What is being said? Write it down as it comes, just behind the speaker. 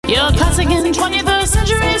You're passing in 21st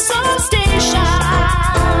century soul station.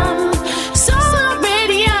 Solar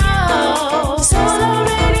Radio. Solar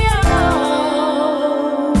Radio.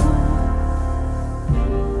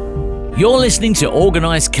 You're listening to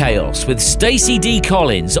Organised Chaos with Stacey D.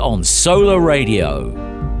 Collins on Solar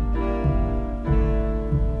Radio.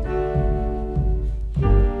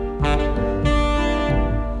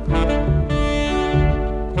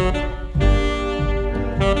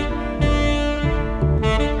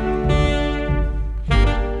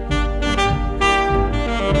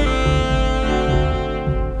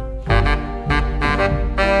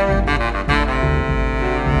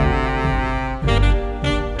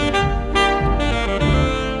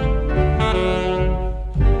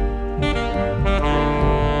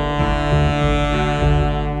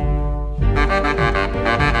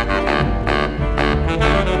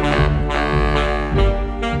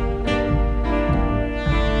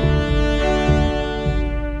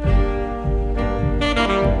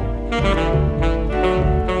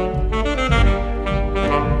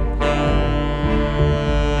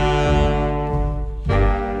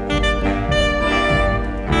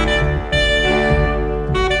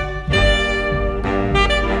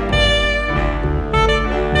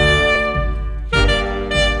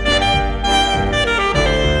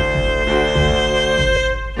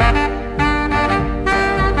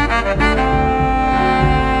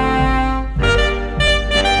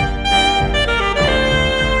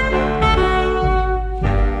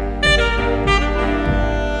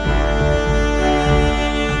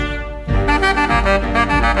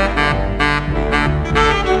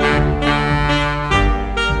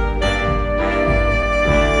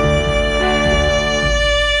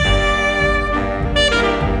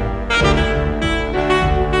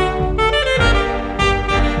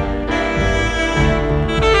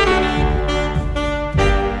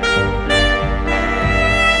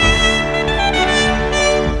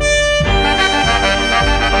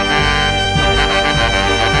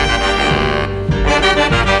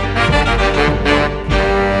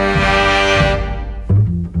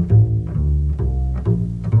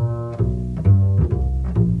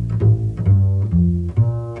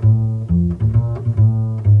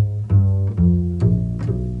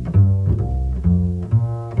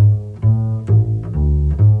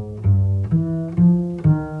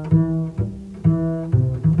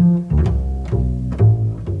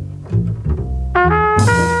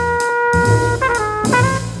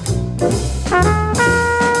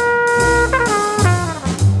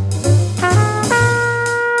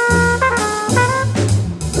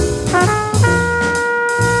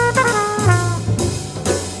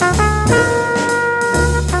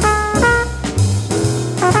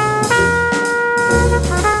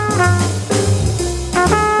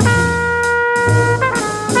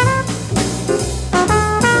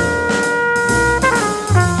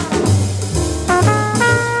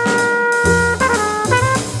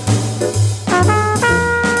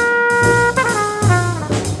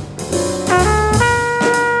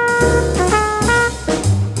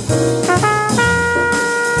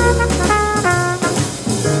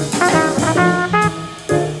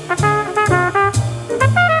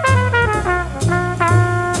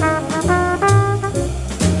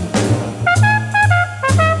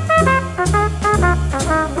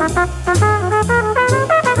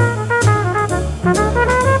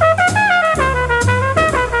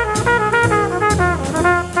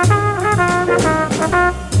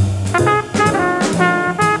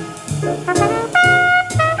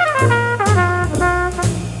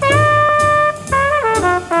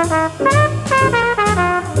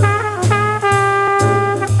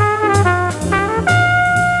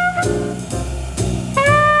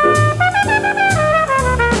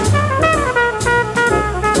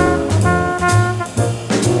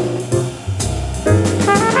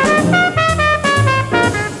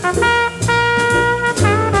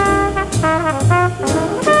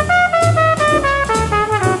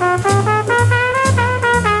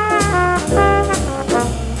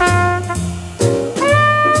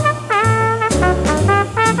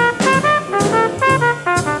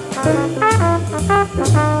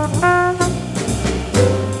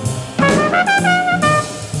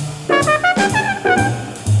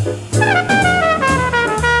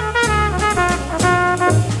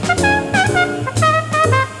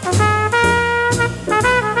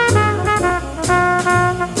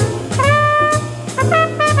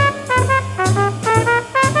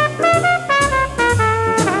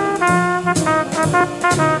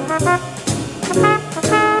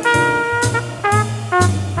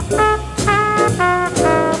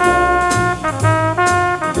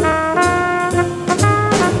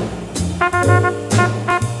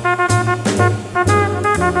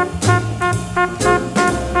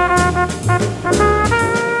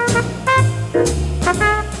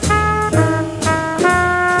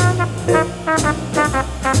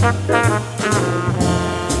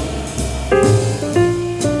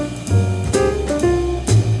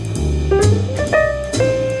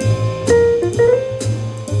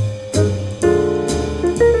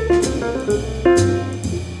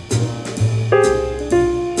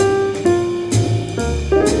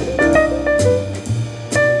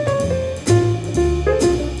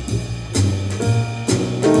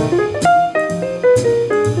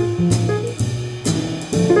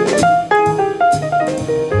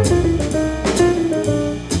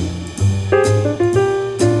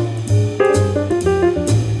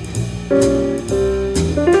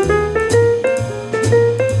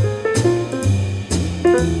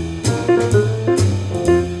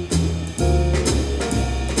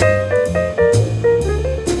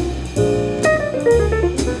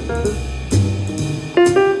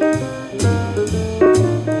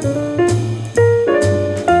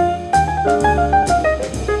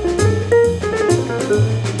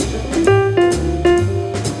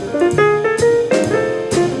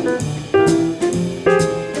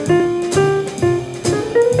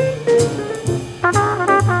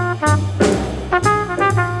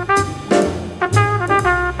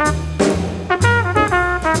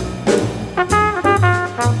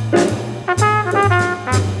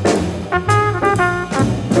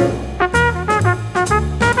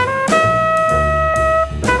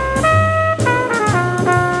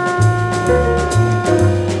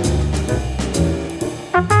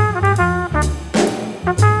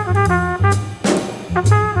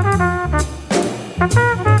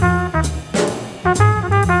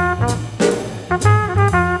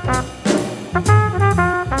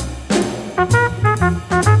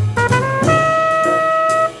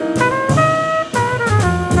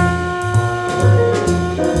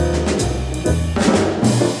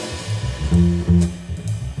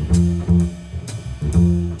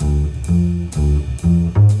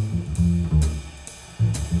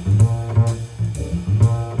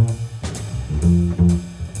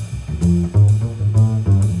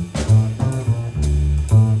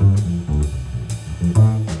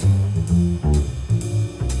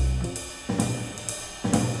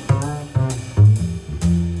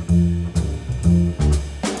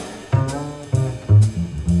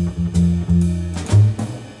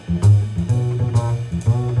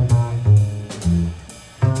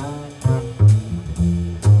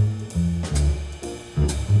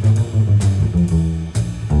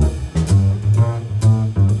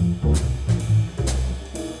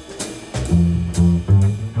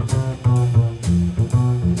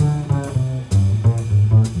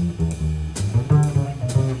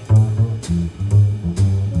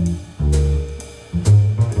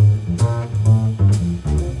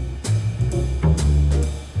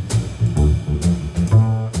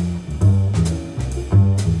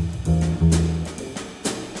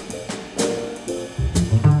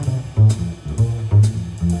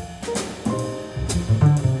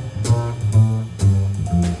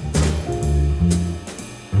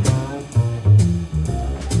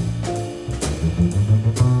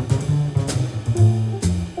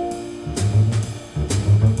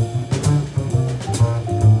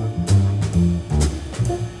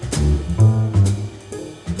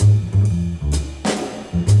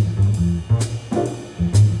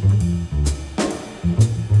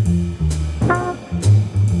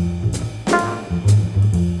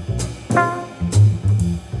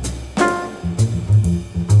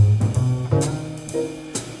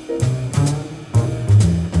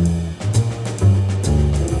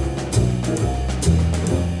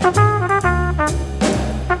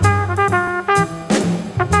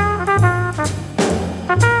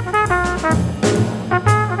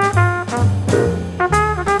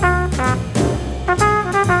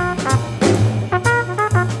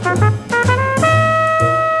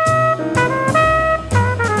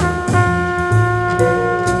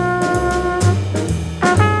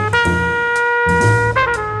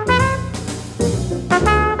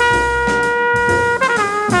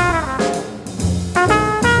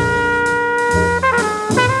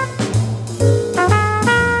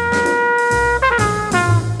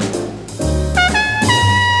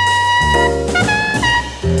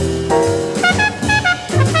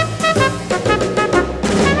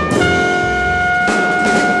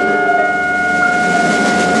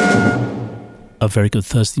 A very good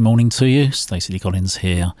Thursday morning to you. Stacey D. Collins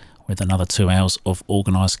here with another 2 hours of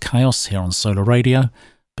organised chaos here on Solar Radio.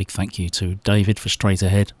 Big thank you to David for Straight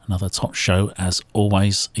Ahead. Another top show as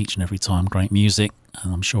always, each and every time great music,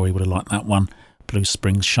 and I'm sure he would have liked that one. Blue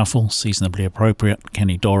Springs Shuffle, seasonably appropriate,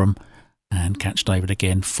 Kenny Dorham, and catch David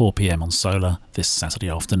again 4 p.m. on Solar this Saturday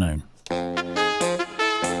afternoon.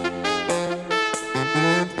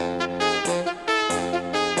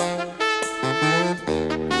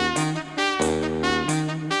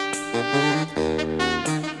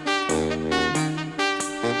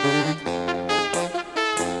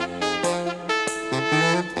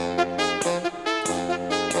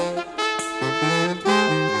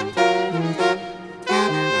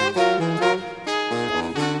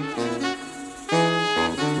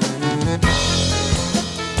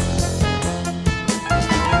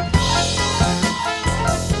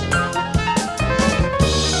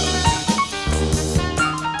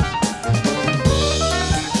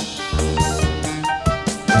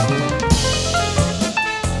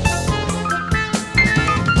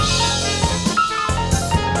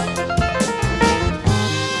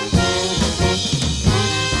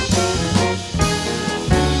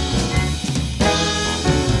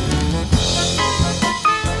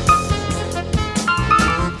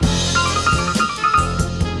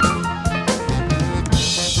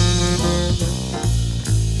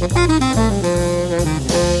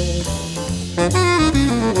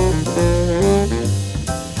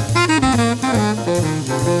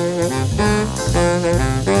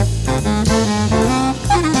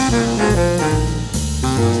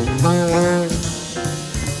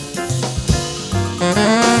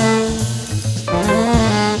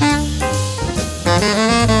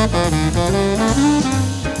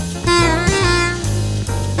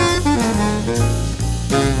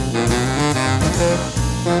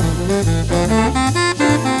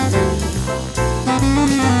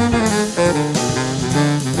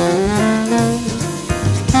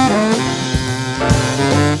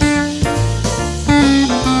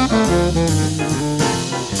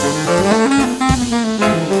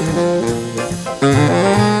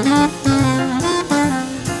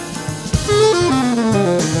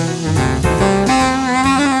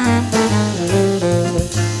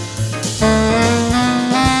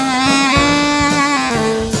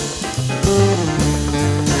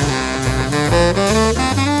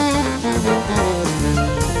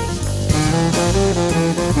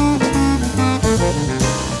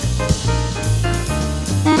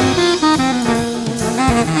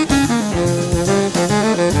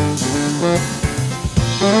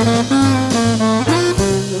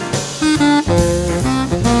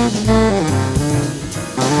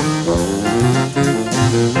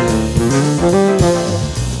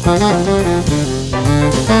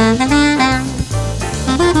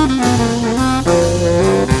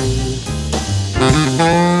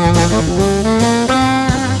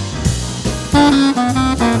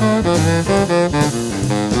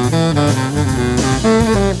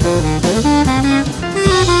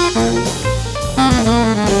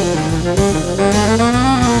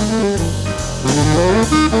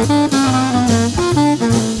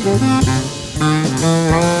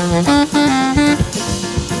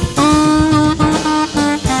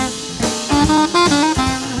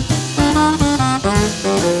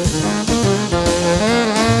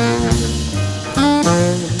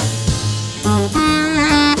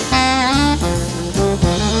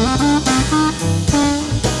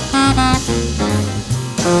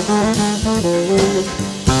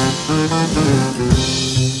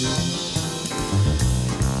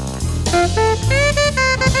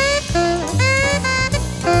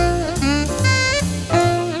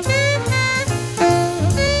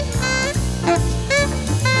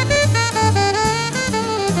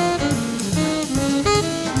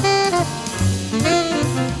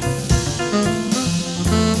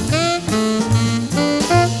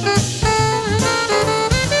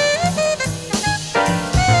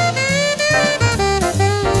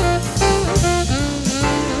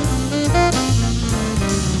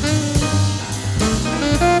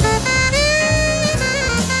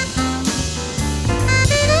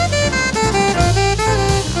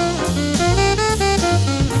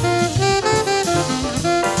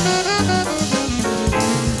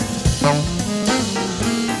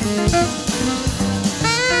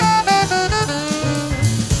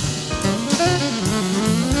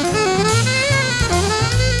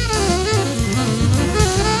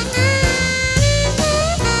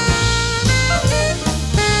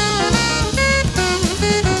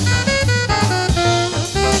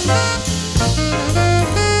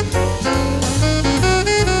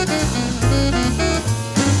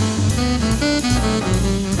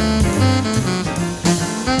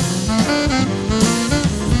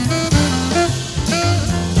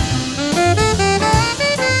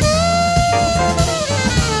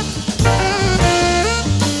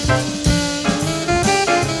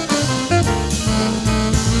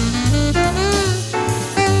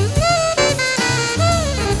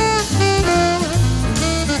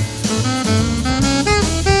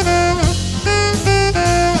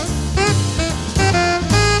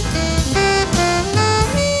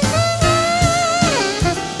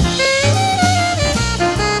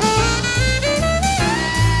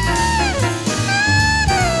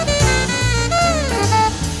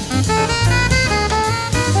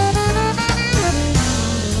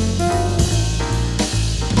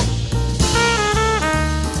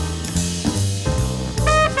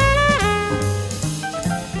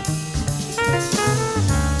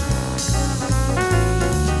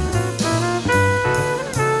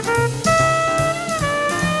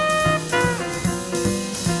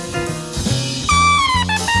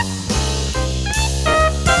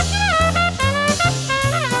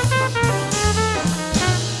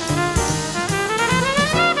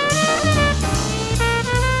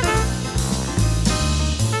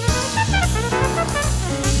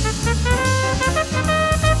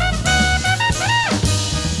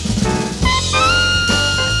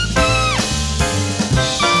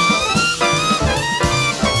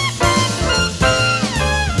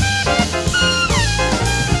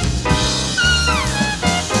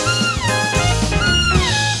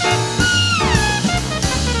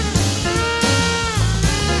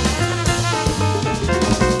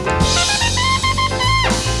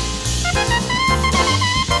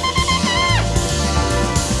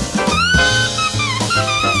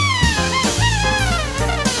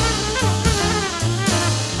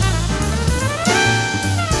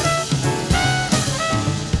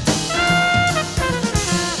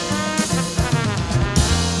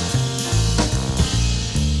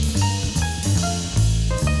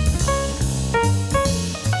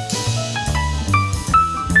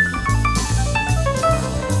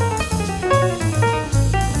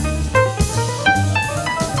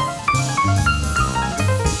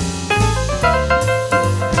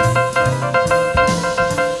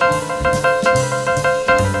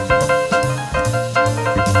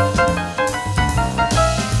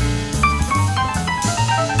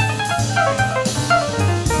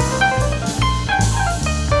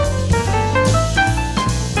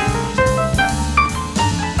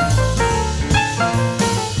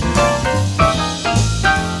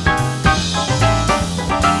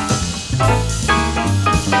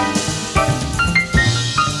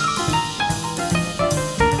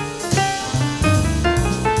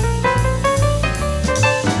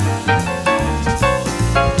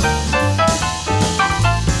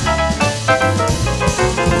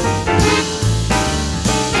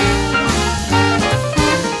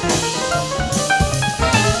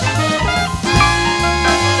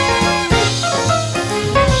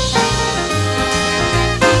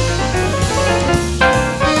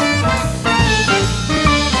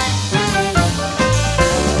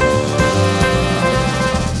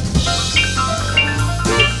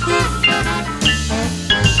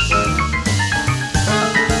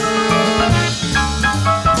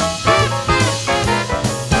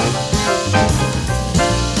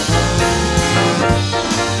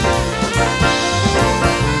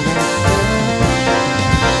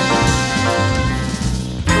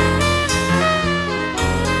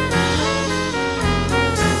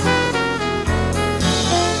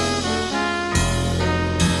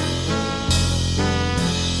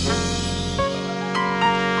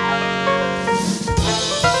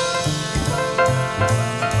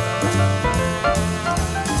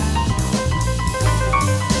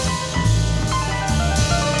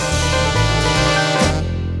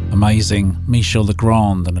 amazing Michel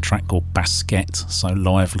Legrand and a track called Basket, So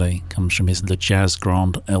Lively, comes from his Le Jazz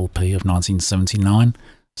Grand LP of 1979.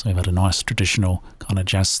 So we've had a nice traditional kind of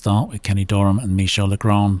jazz start with Kenny Dorham and Michel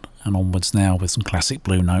Legrand, and onwards now with some classic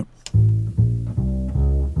Blue Note.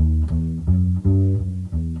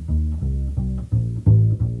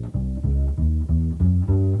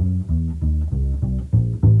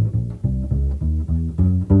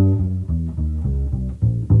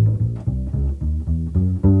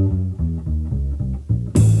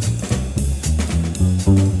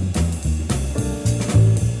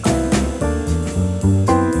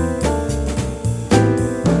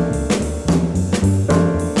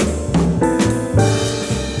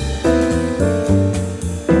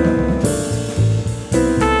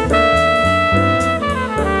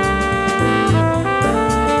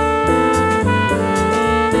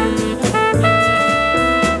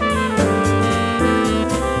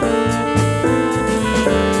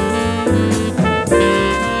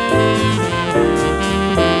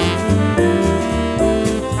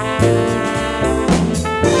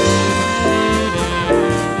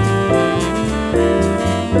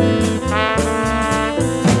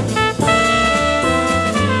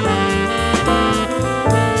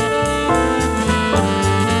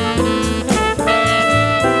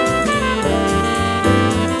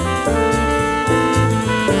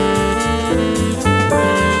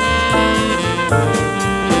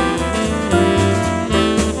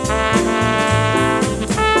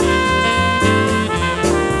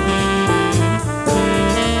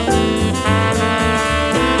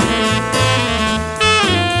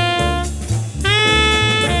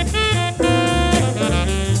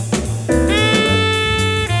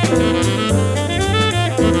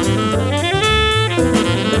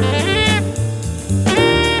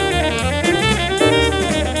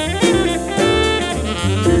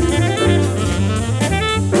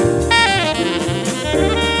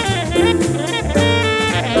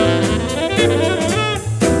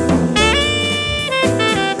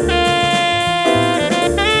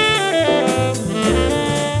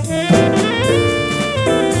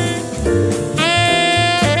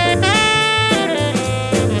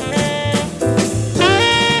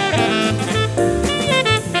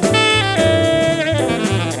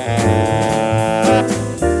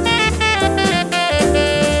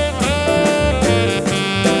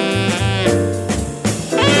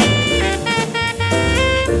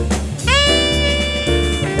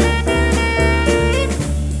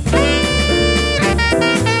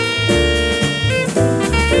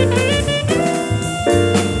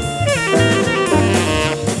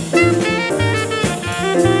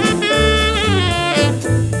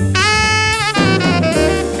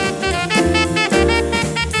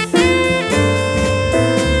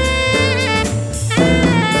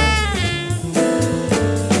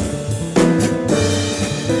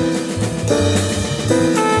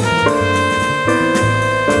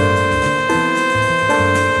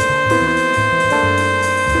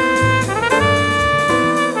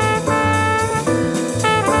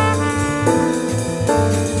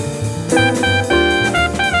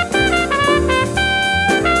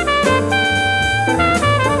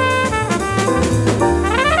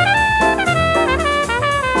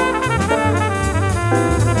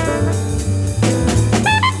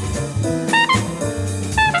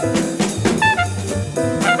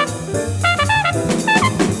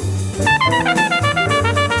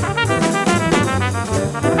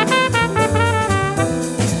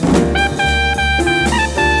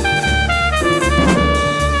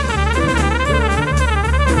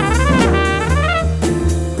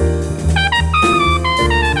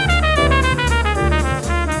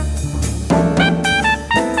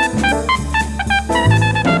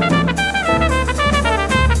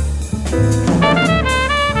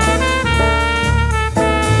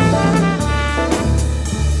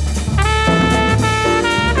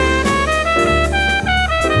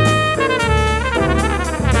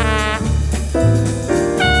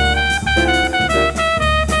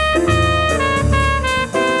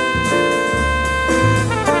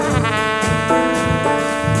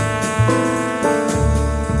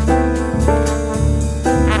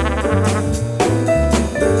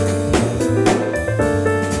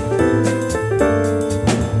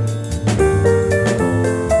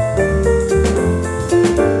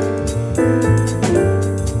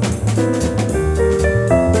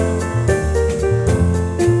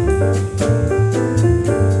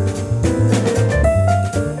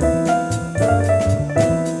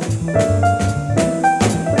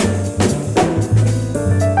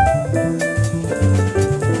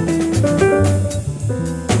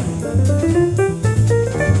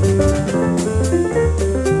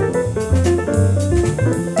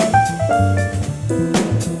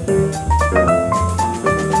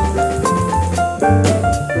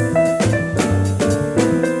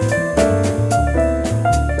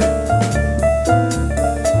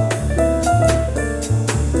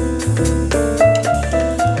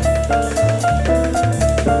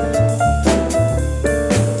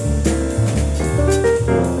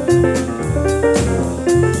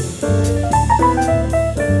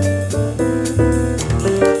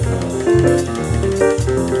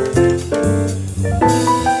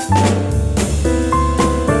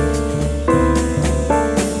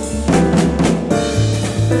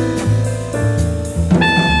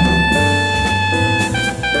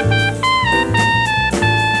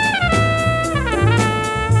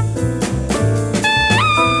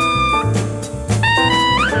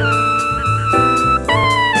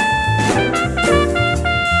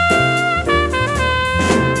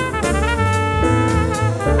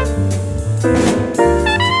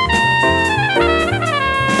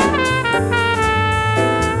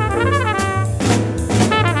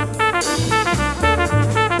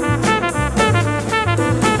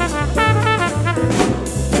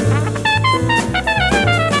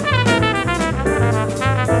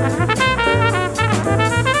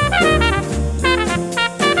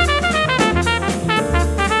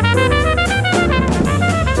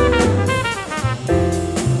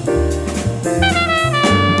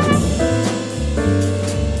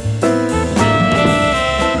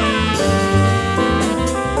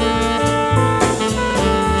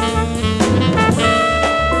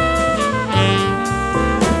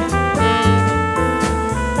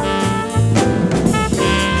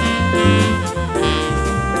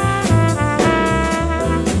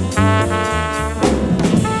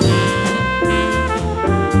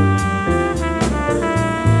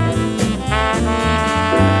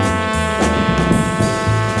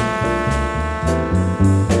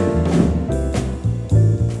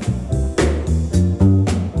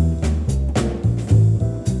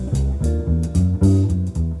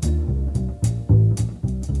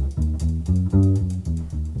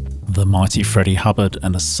 mighty Freddie Hubbard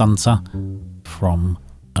and Assunta from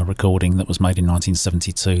a recording that was made in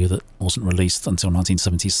 1972 that wasn't released until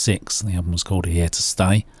 1976. The album was called Here to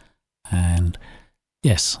Stay. And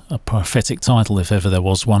yes, a prophetic title if ever there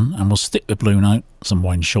was one. And we'll stick with Blue Note, some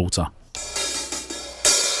Wayne Shorter.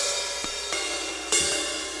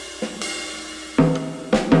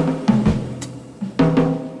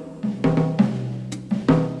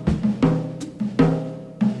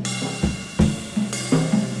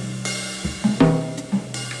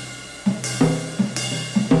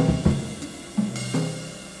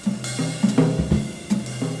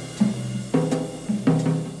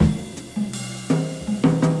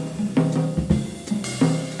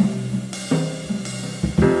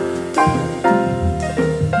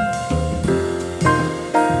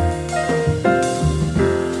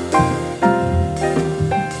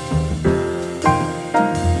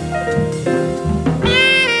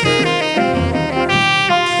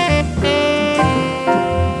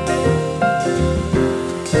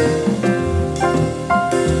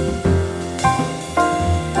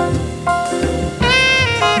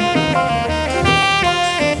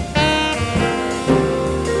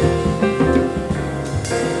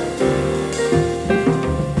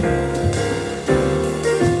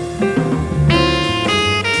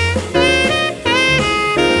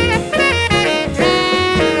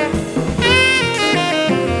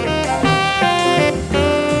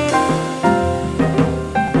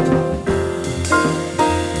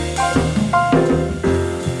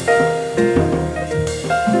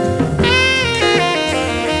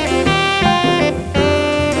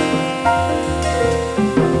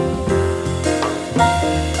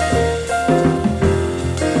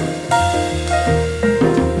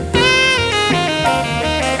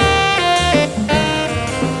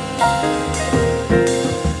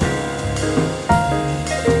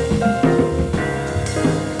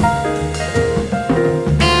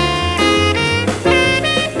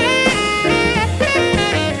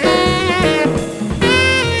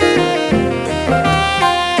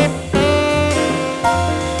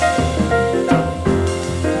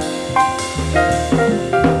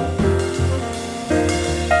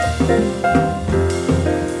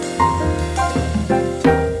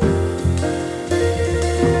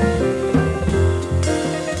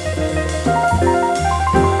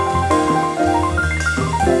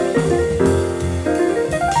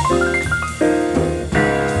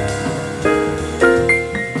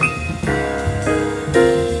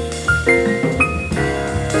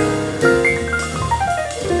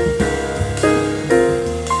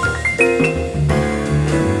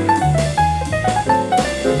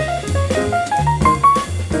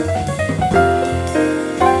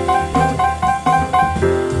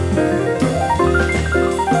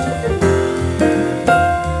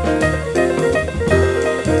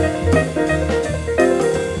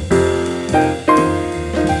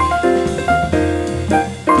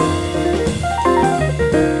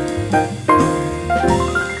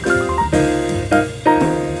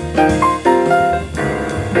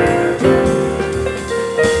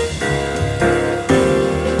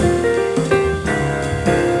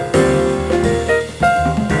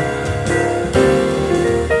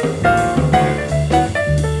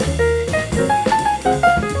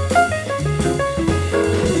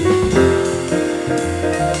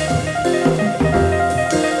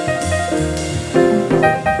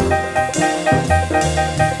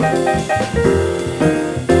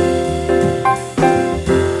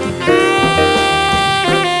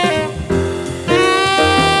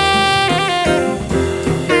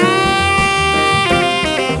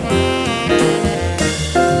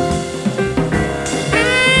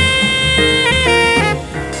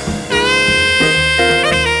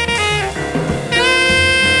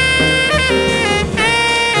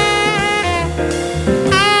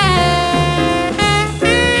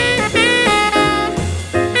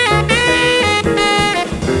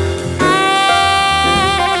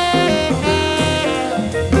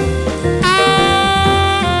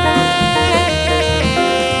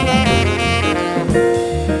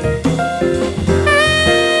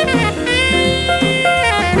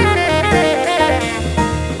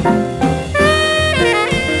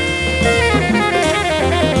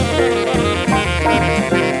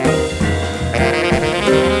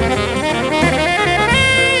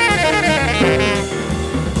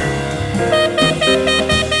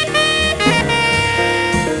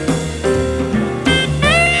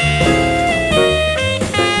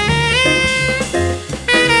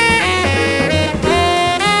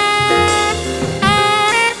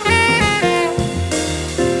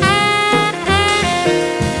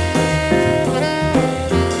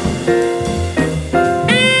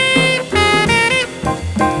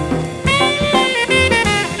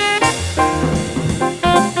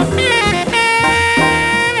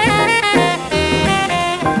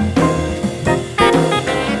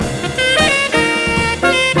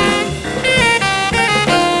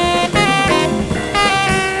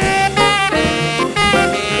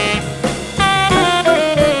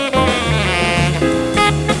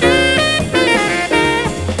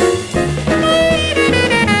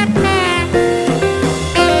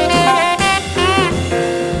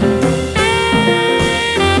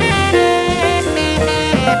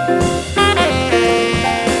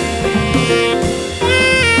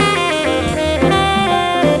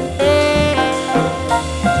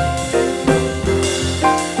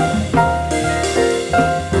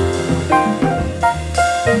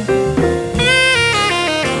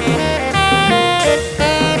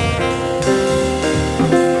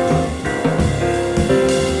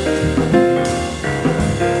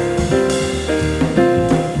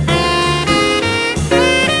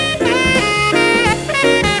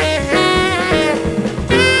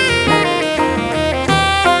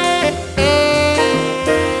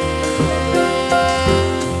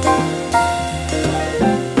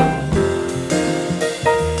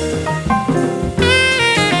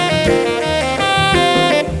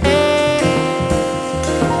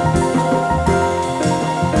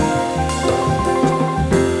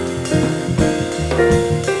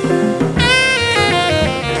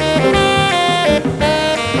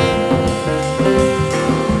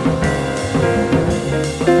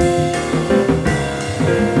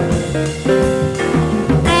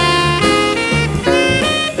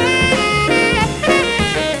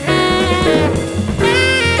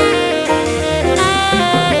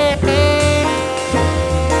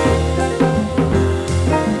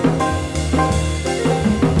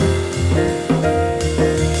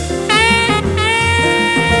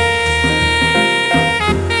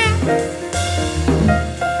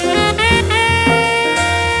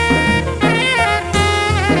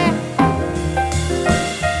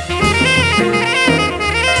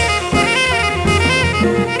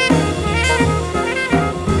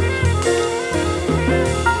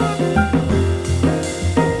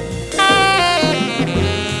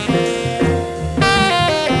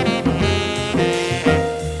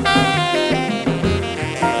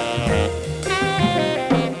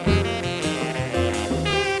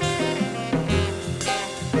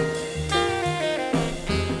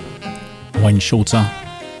 shorter.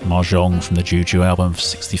 Mahjong from the Juju album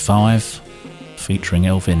 65, featuring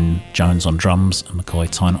Elvin Jones on drums and McCoy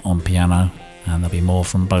Tyner on piano. And there'll be more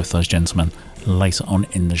from both those gentlemen later on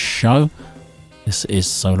in the show. This is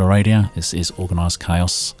Solar Radio, this is Organised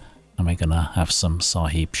Chaos, and we're going to have some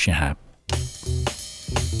Sahib Shihab.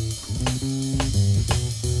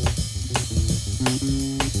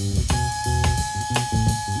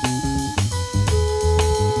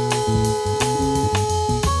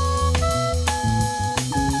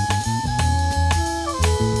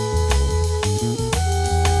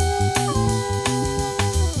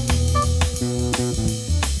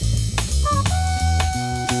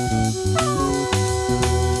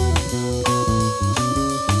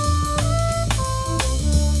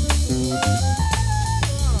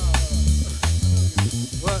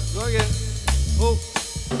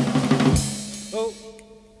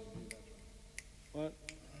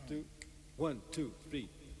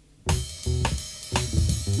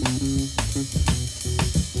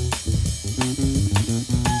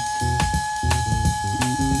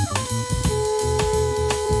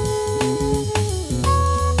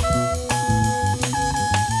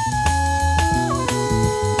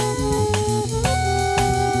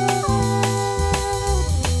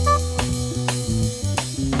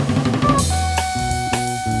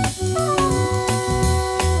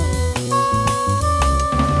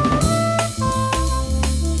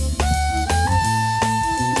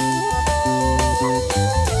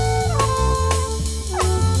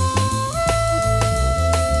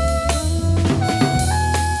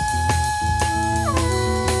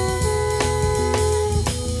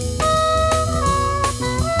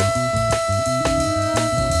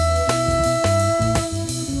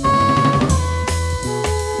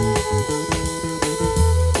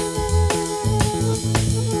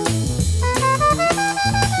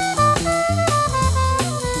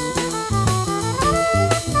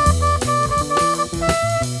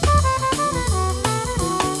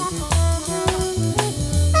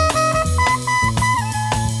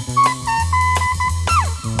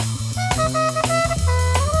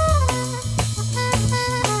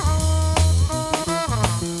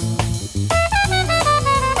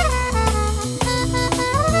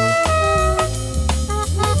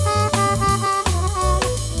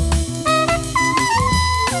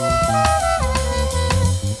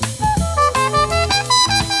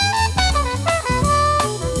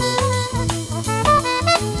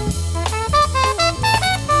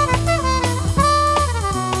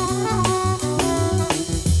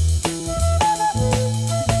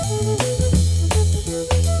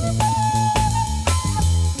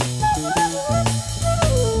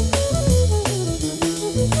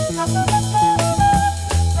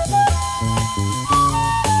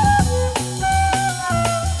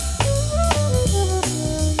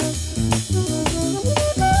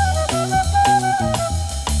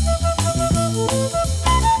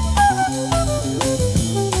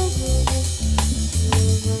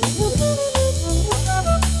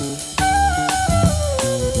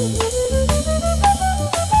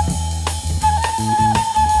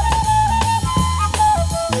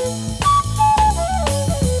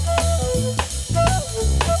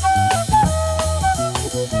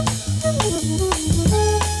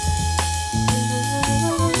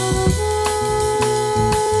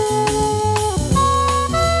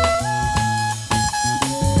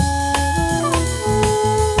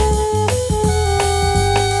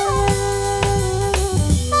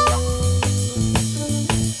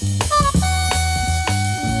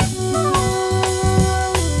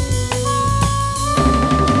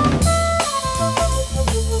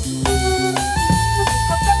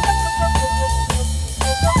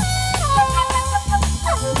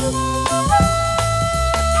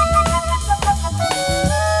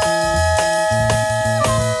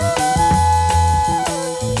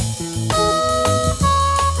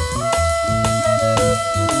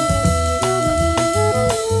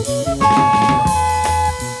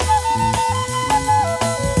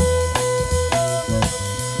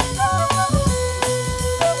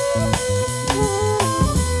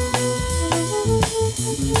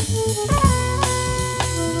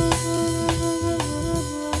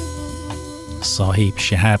 Sahib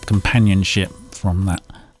Shihab Companionship from that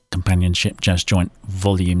Companionship Jazz Joint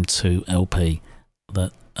Volume 2 LP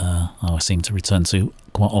that I seem to return to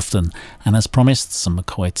quite often. And as promised, some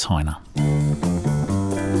McCoy Tyner.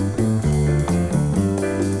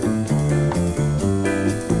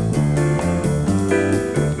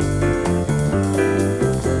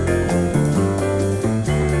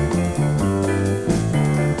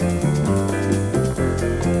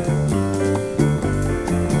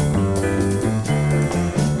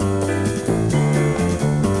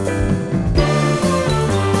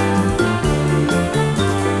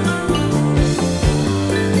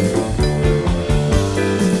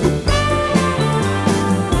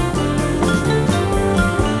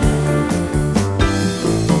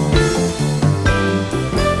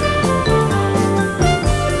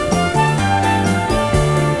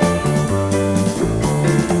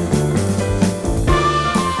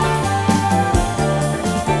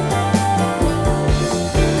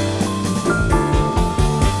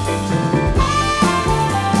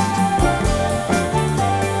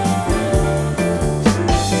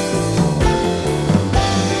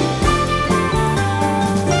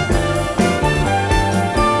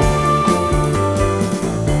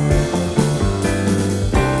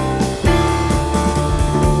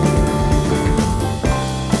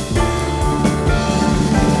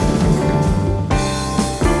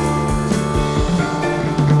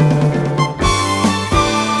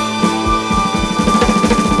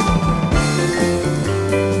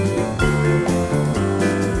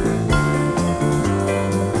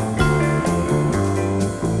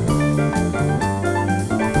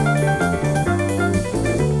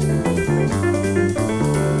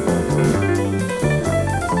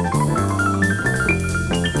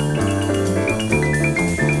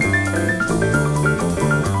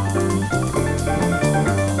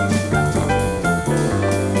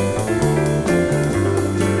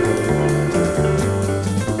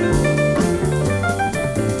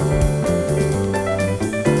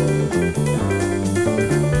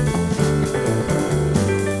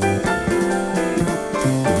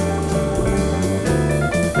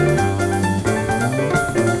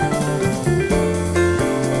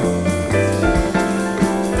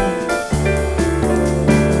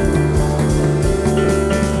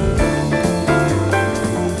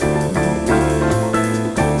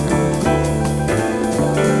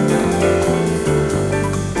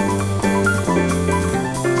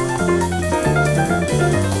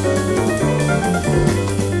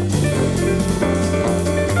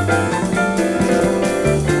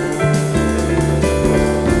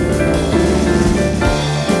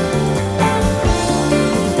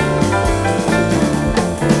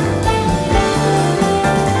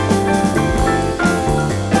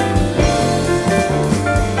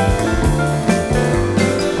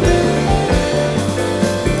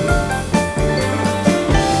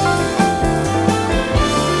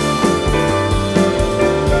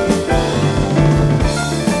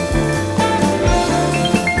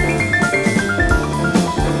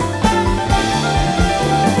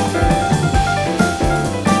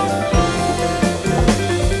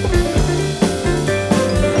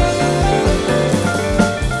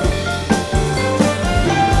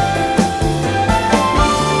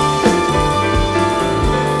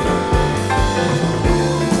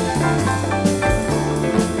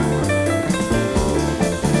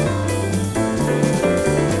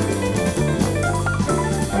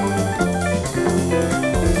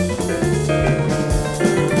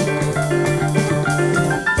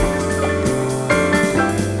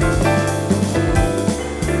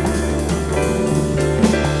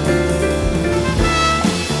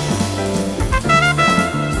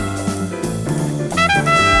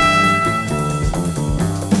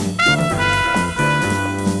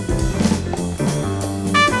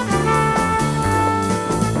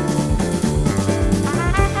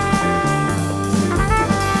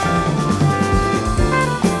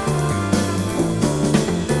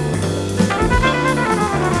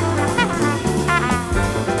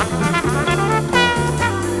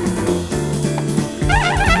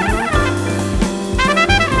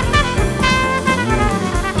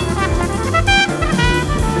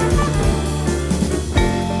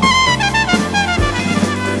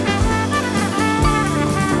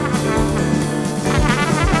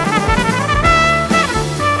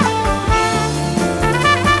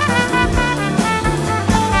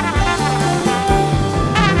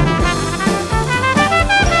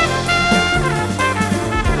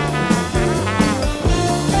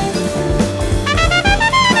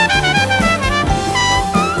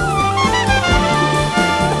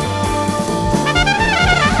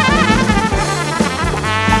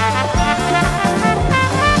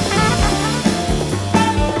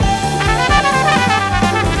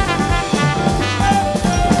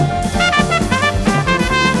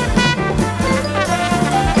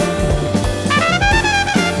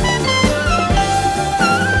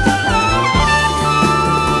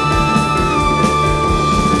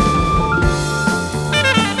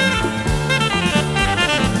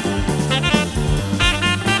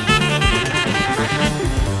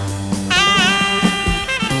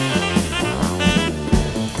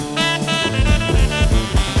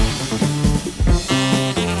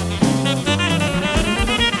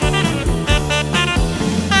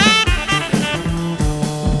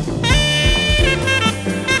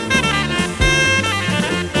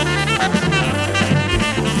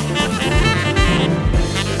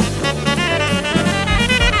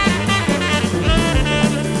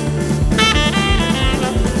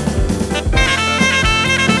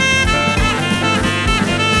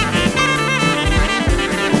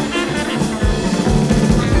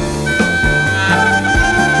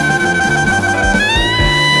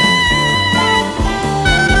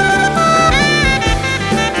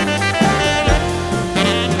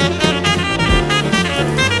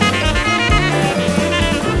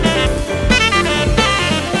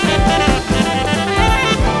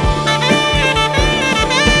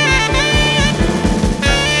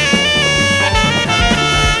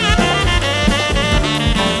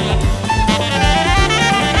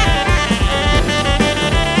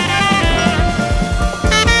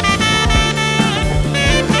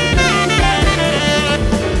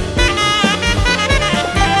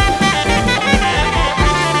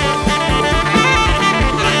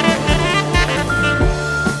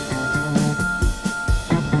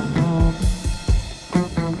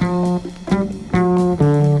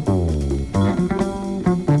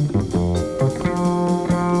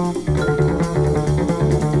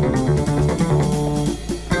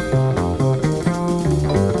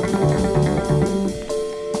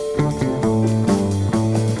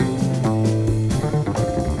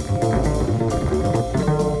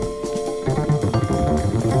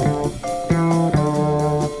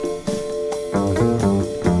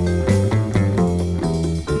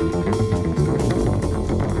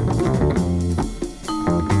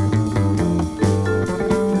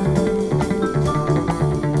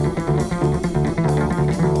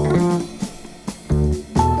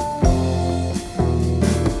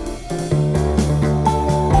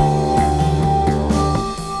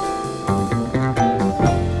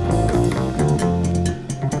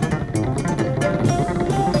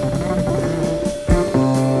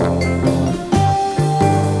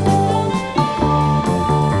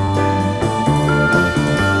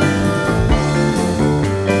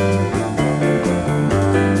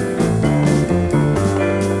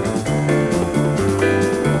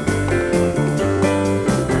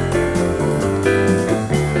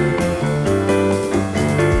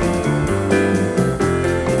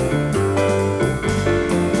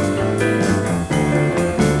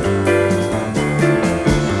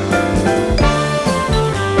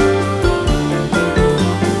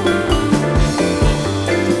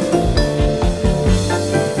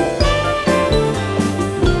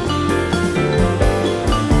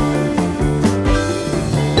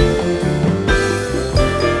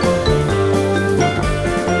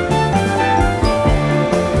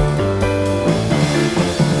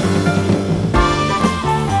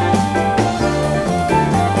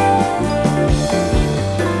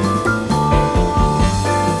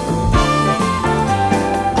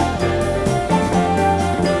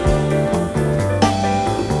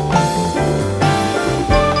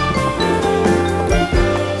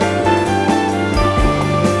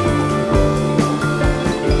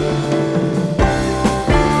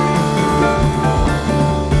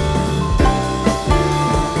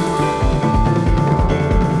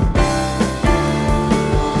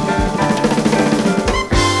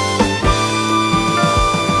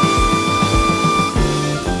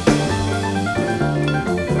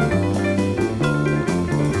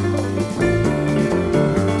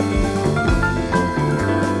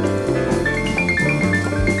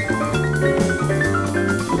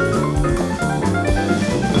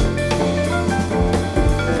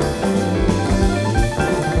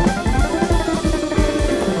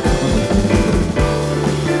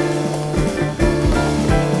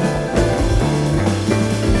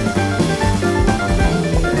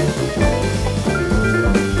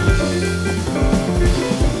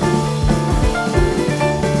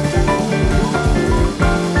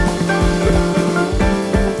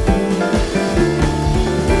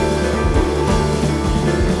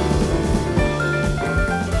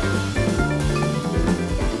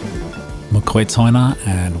 McCoy Tyner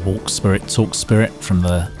and Walk Spirit, Talk Spirit from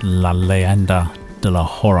the La Leyenda de la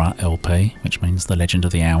Hora LP, which means the Legend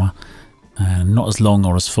of the Hour. And not as long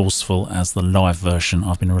or as forceful as the live version,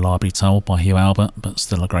 I've been reliably told by Hugh Albert, but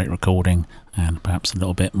still a great recording and perhaps a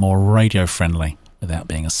little bit more radio friendly without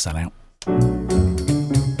being a sellout.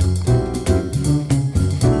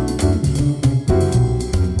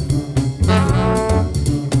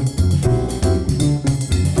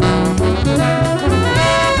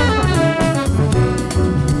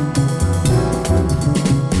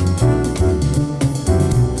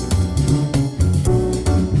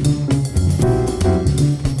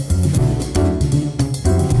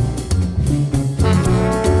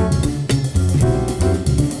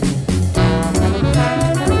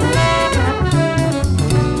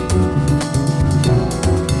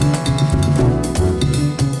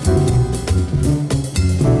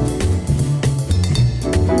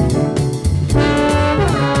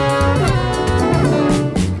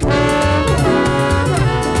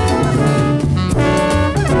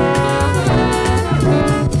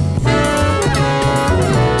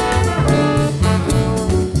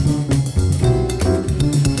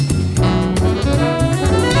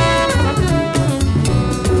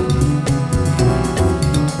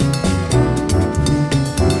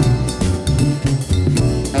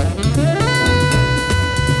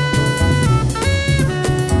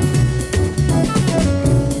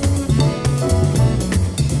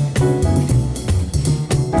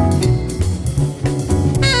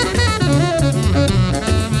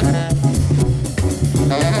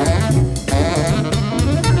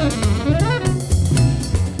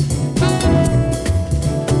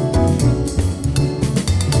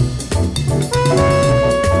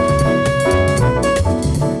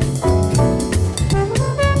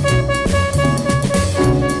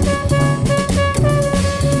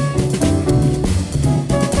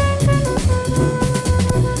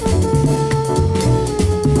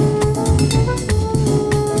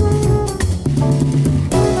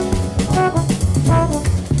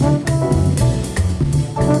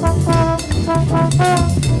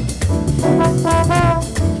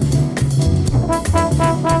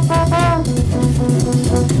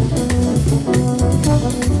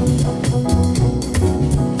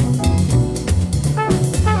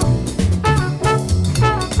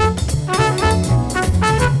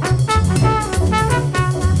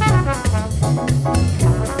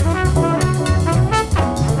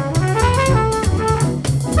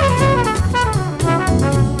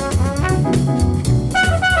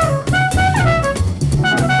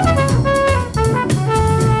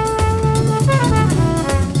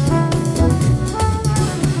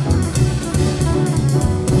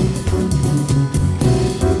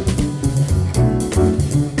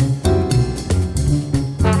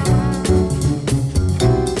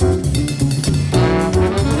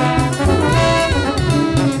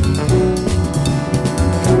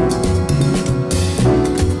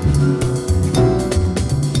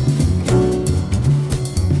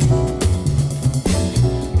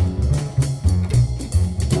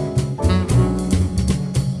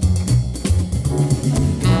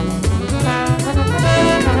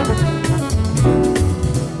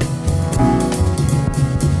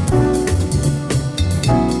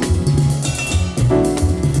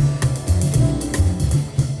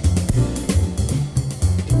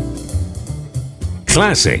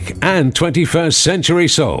 Classic and 21st century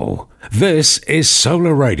soul. This is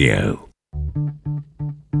Solar Radio.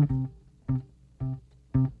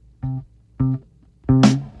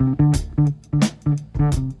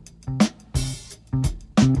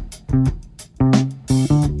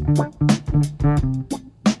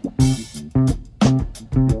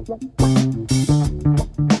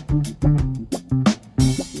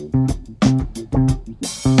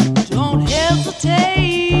 Don't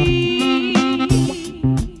hesitate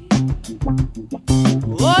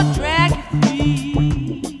or drag your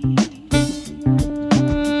feet.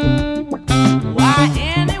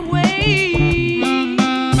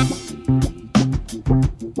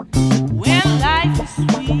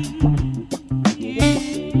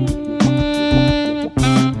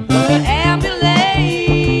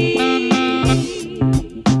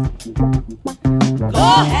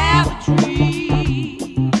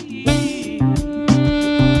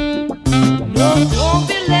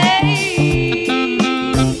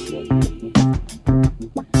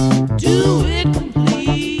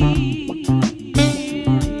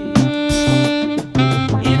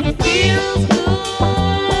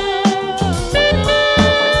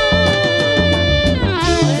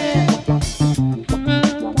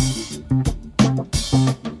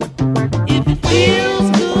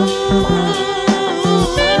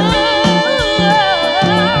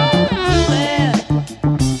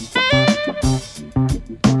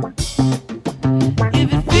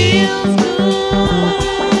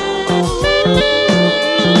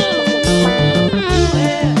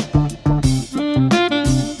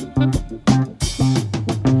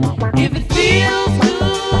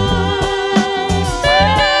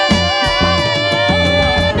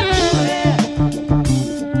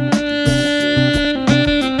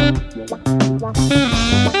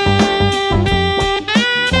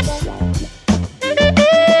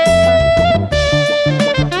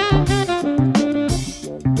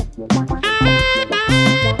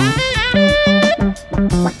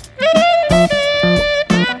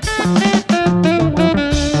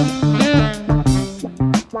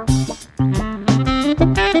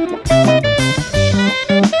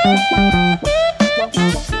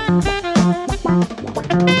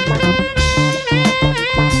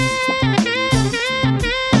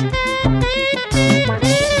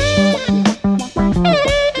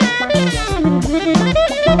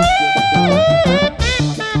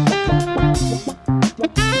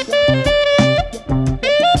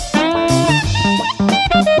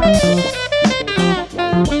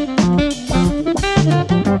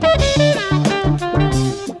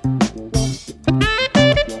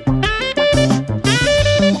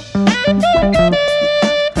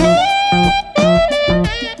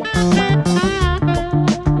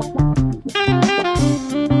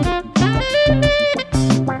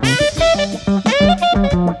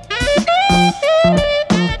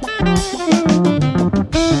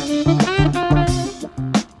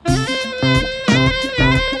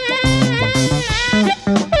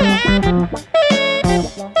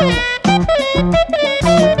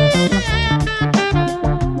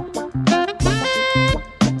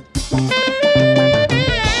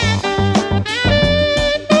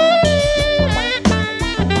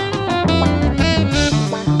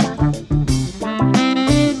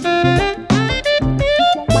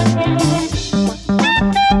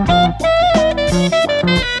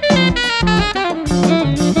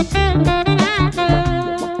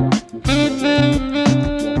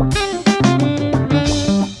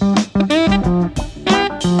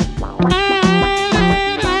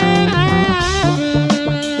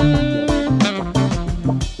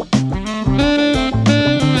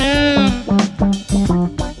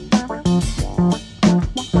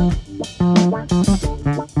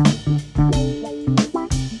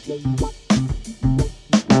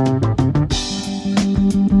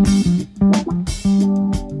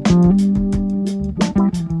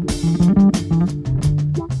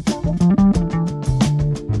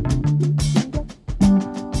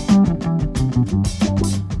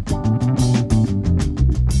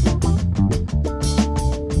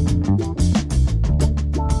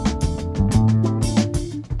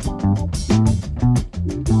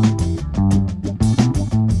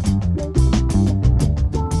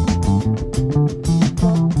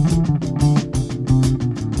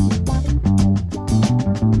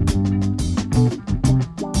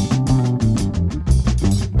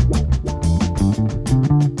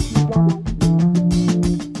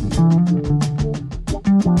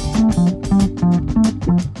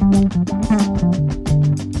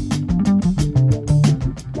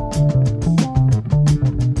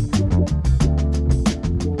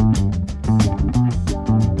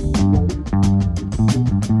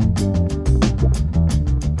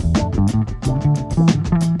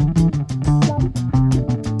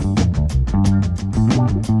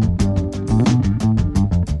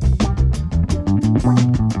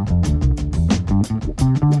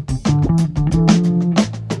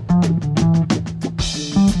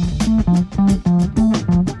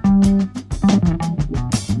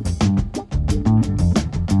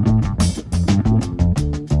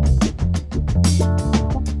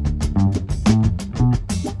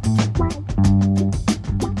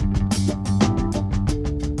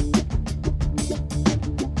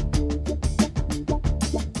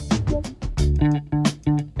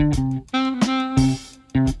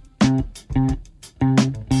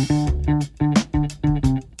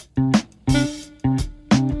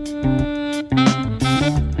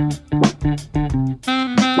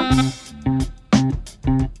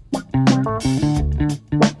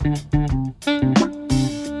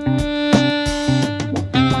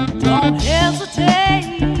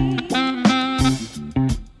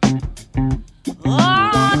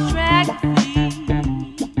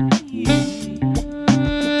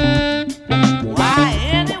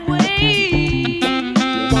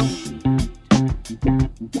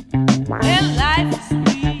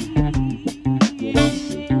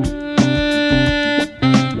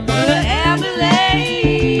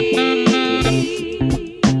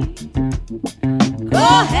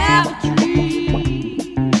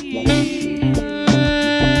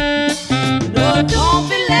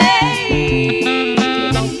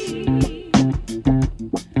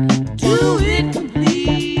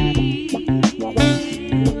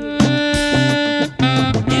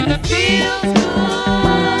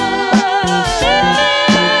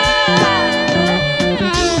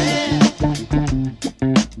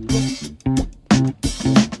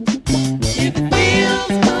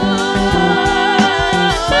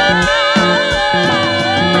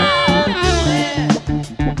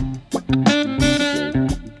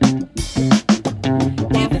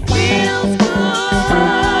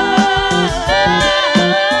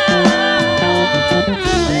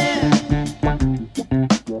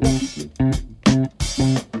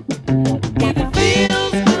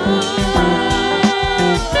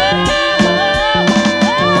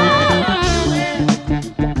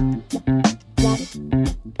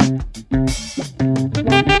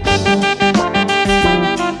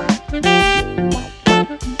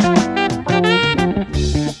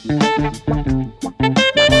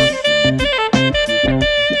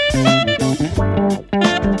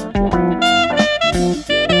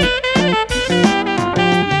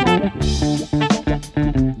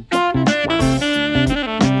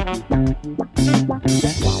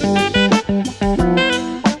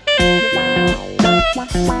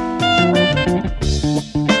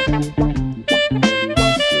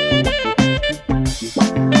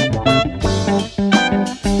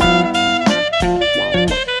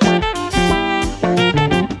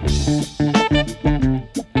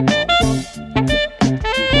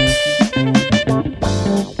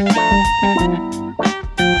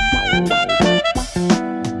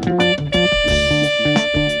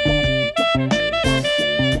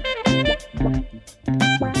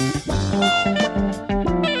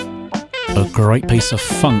 Great piece of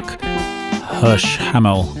funk, Hirsch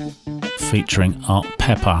Hamel featuring Art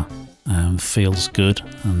Pepper, feels good,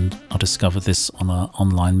 and I discovered this on an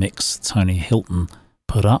online mix Tony Hilton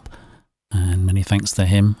put up, and many thanks to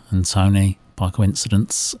him. And Tony, by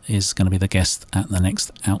coincidence, is going to be the guest at the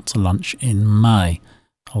next Out to Lunch in May.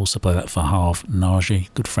 I also play that for Harv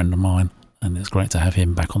Naji, good friend of mine, and it's great to have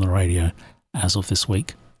him back on the radio as of this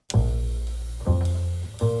week.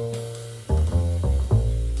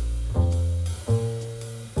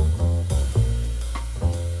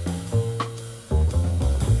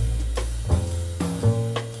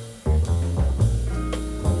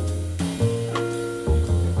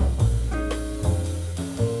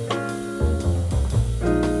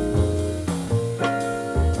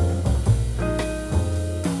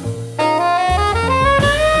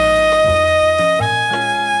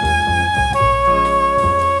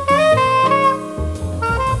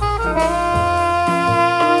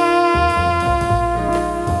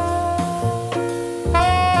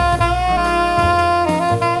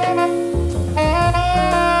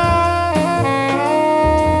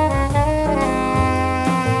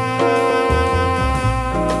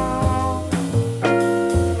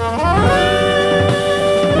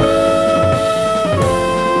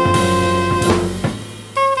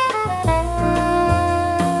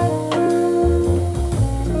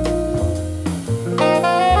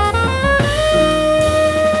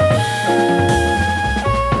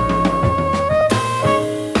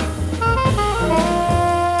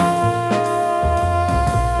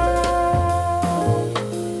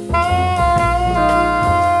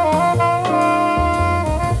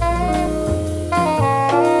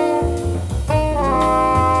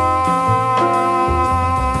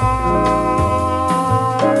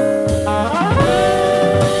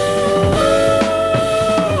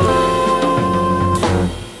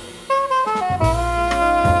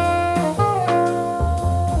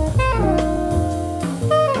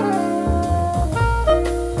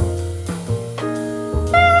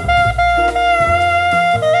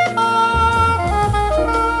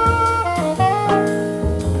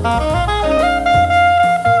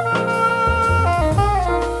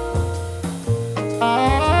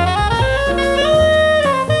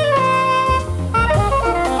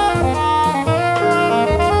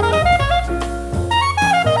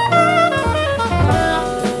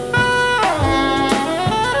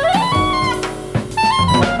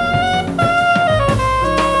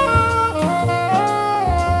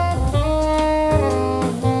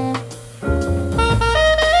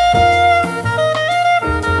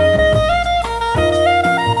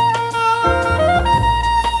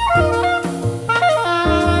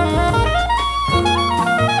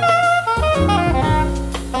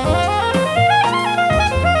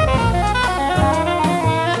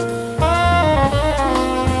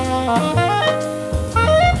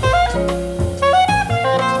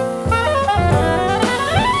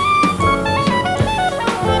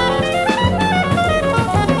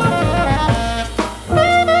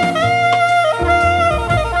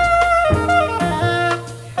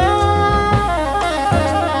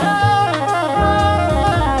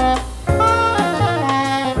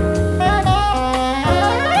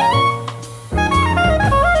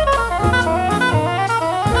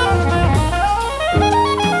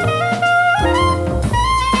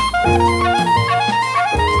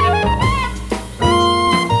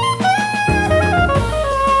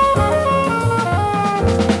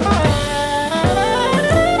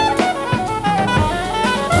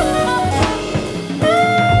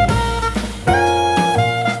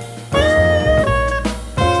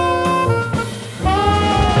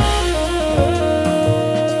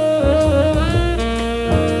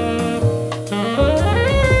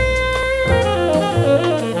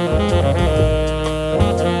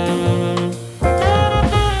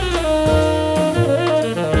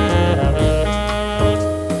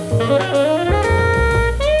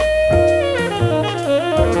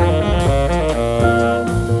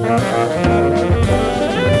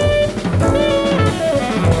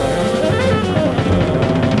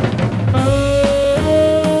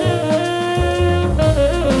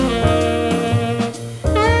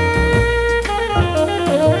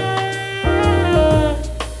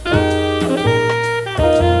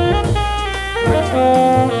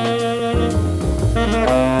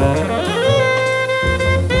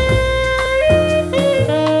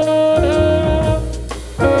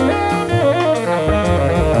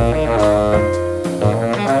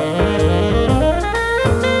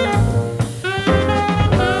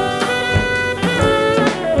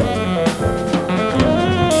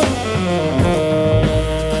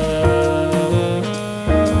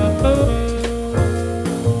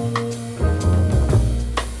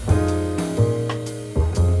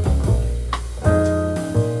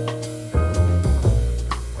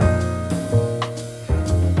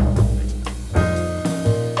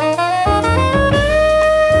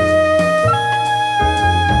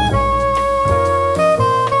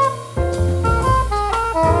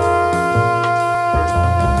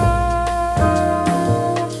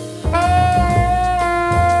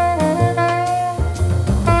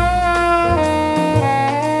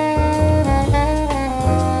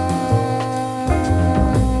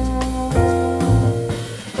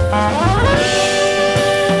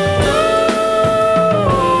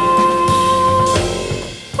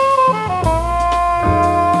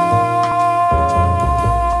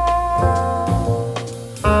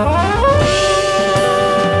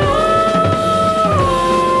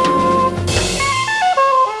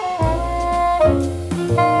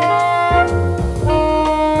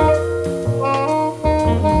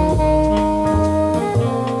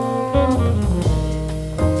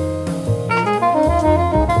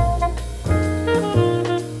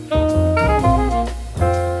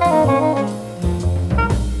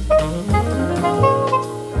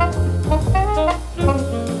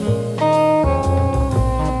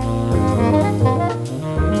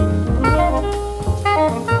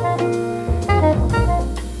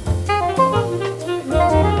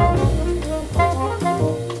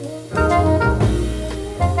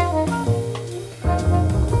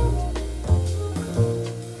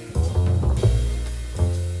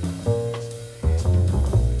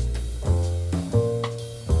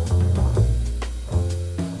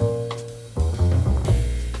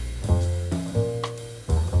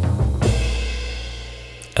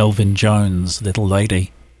 Elvin Jones, Little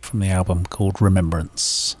Lady, from the album called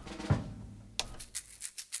Remembrance.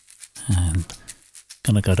 And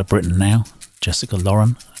gonna go to Britain now. Jessica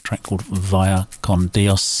Lauren, a track called Via Con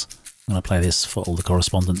Dios. I'm gonna play this for all the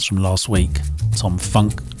correspondents from last week. Tom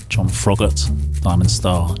Funk, John Froggatt, Diamond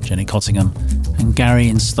Star, Jenny Cottingham, and Gary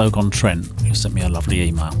in Stoke-on-Trent, who sent me a lovely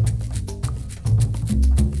email.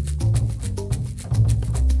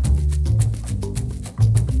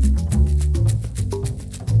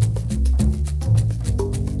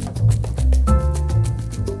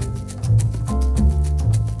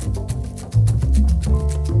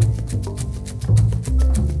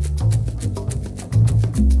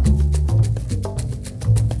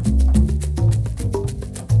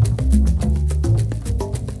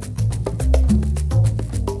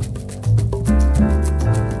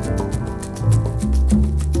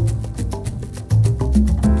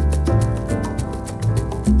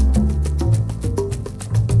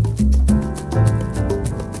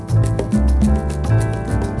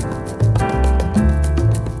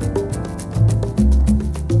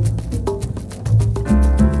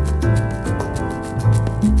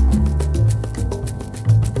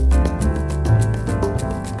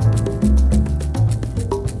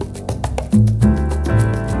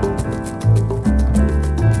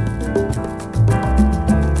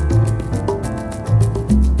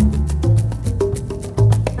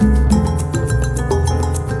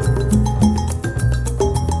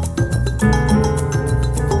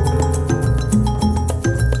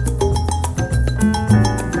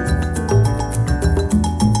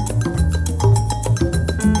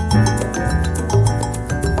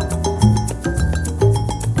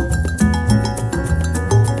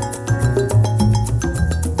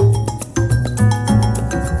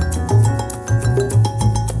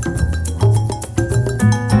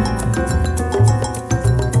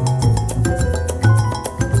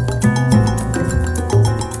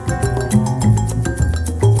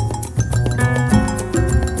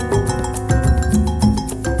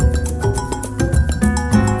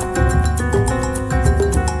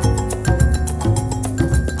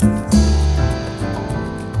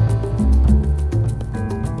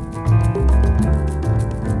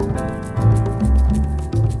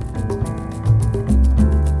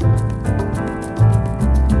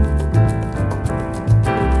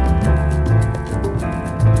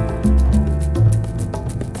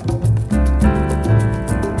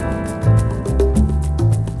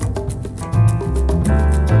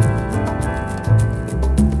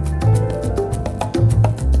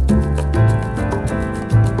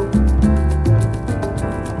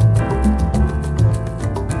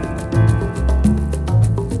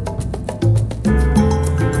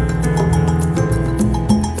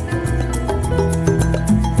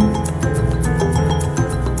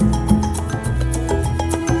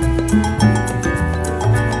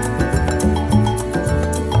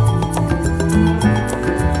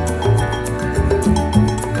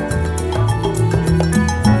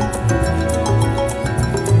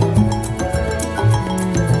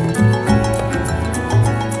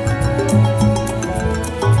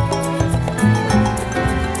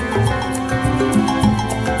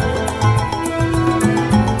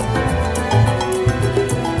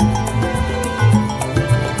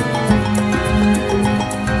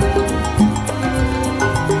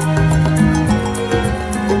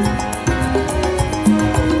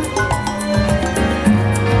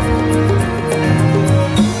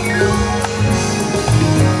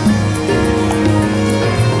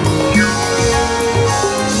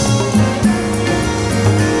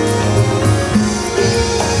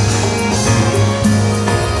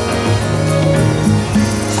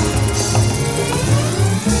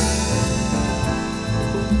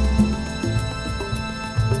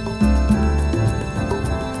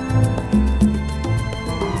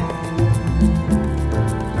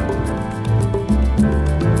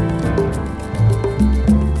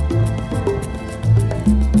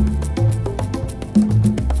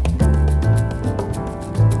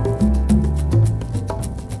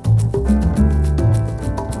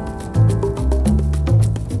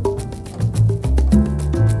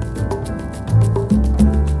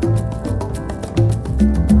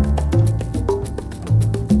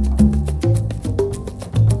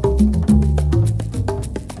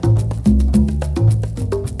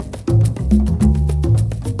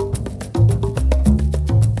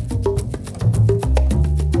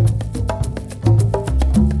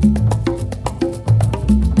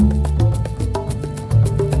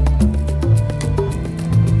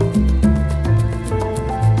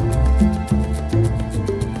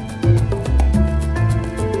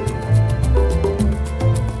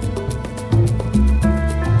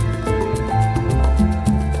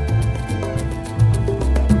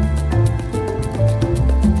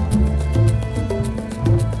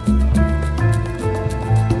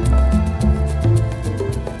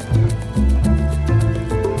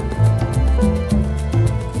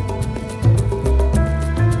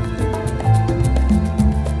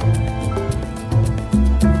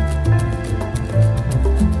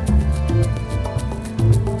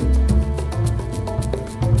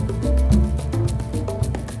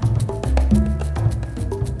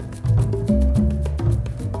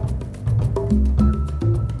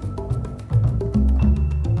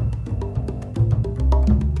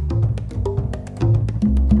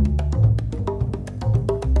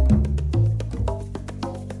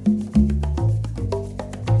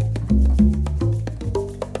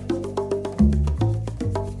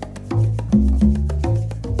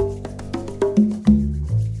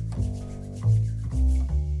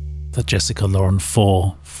 Jessica Lauren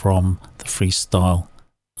 4 from the Freestyle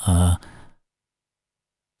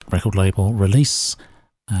record label release,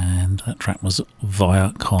 and that track was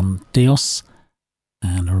Via Con Dios.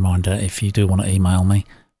 And a reminder, if you do want to email me,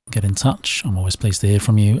 get in touch. I'm always pleased to hear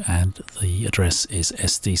from you, and the address is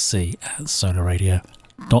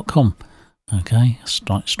sdc@solarradio.com. Okay,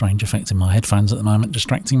 slight strange effect in my headphones at the moment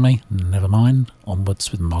distracting me. Never mind.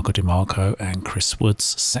 Onwards with Marco DiMarco and Chris Wood's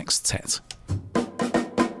Sextet.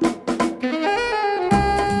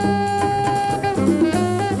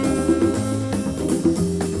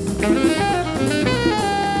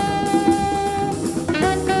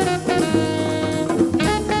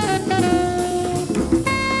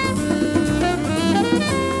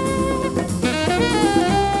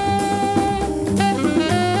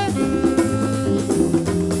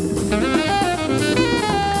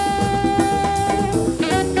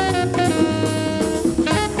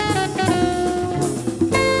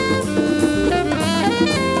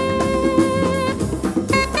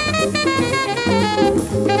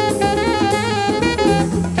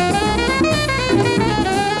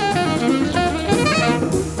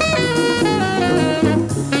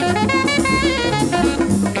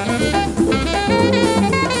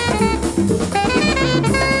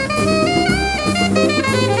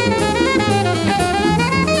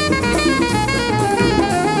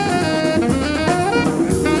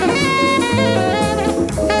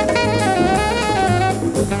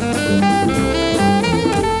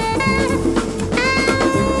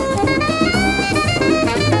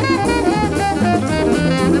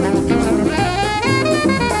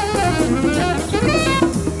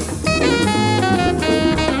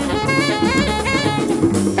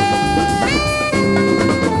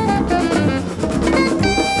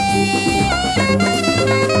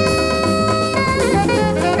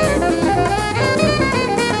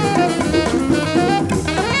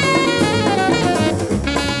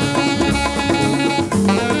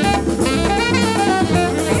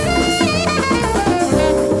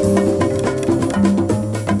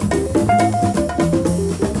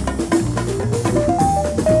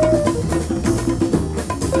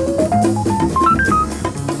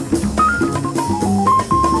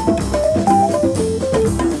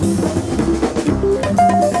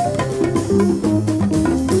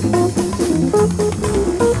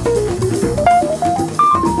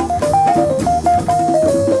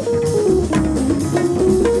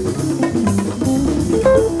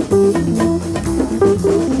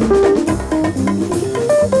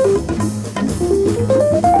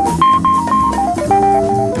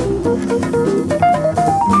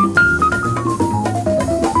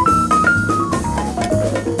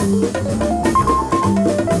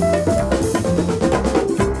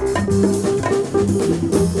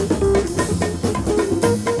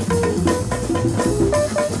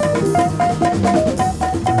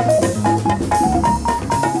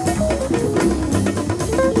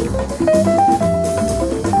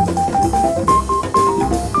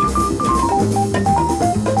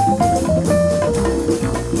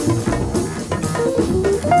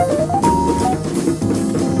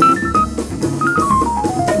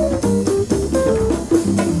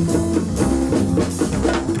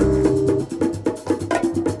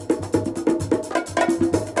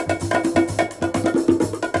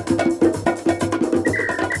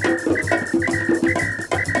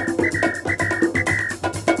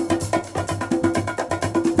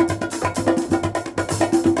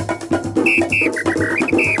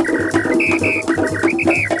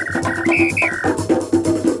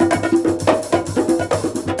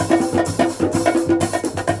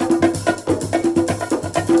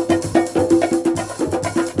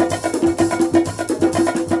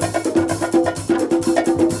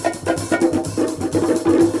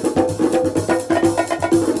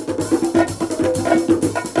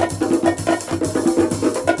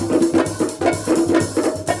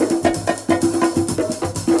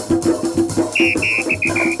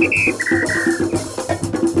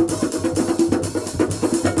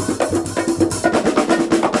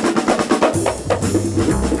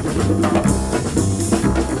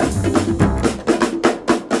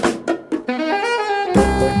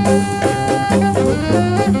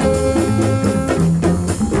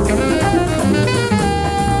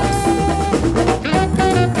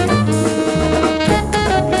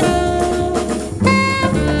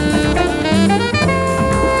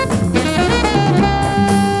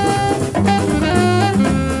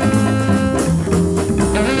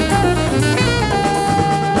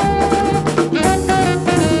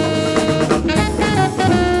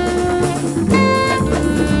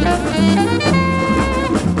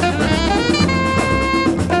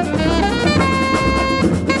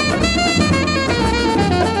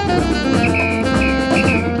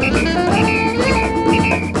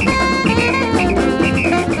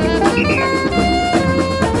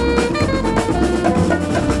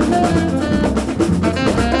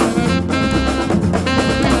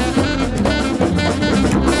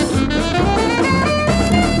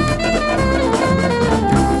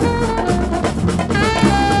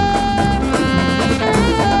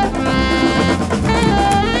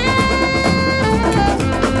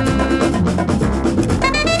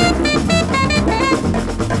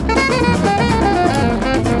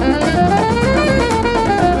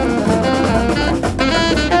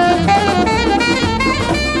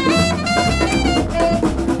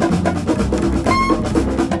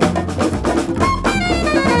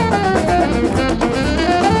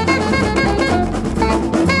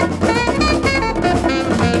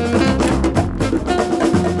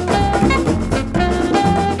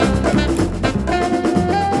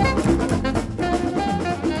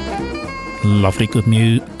 lovely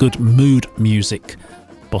good mood music.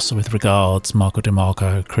 Bossa with Regards, Marco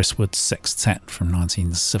DeMarco, Chris Wood's Sextet from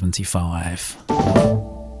 1975.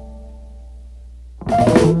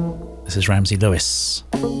 This is Ramsey Lewis.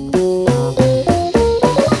 And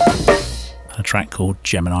a track called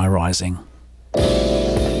Gemini Rising.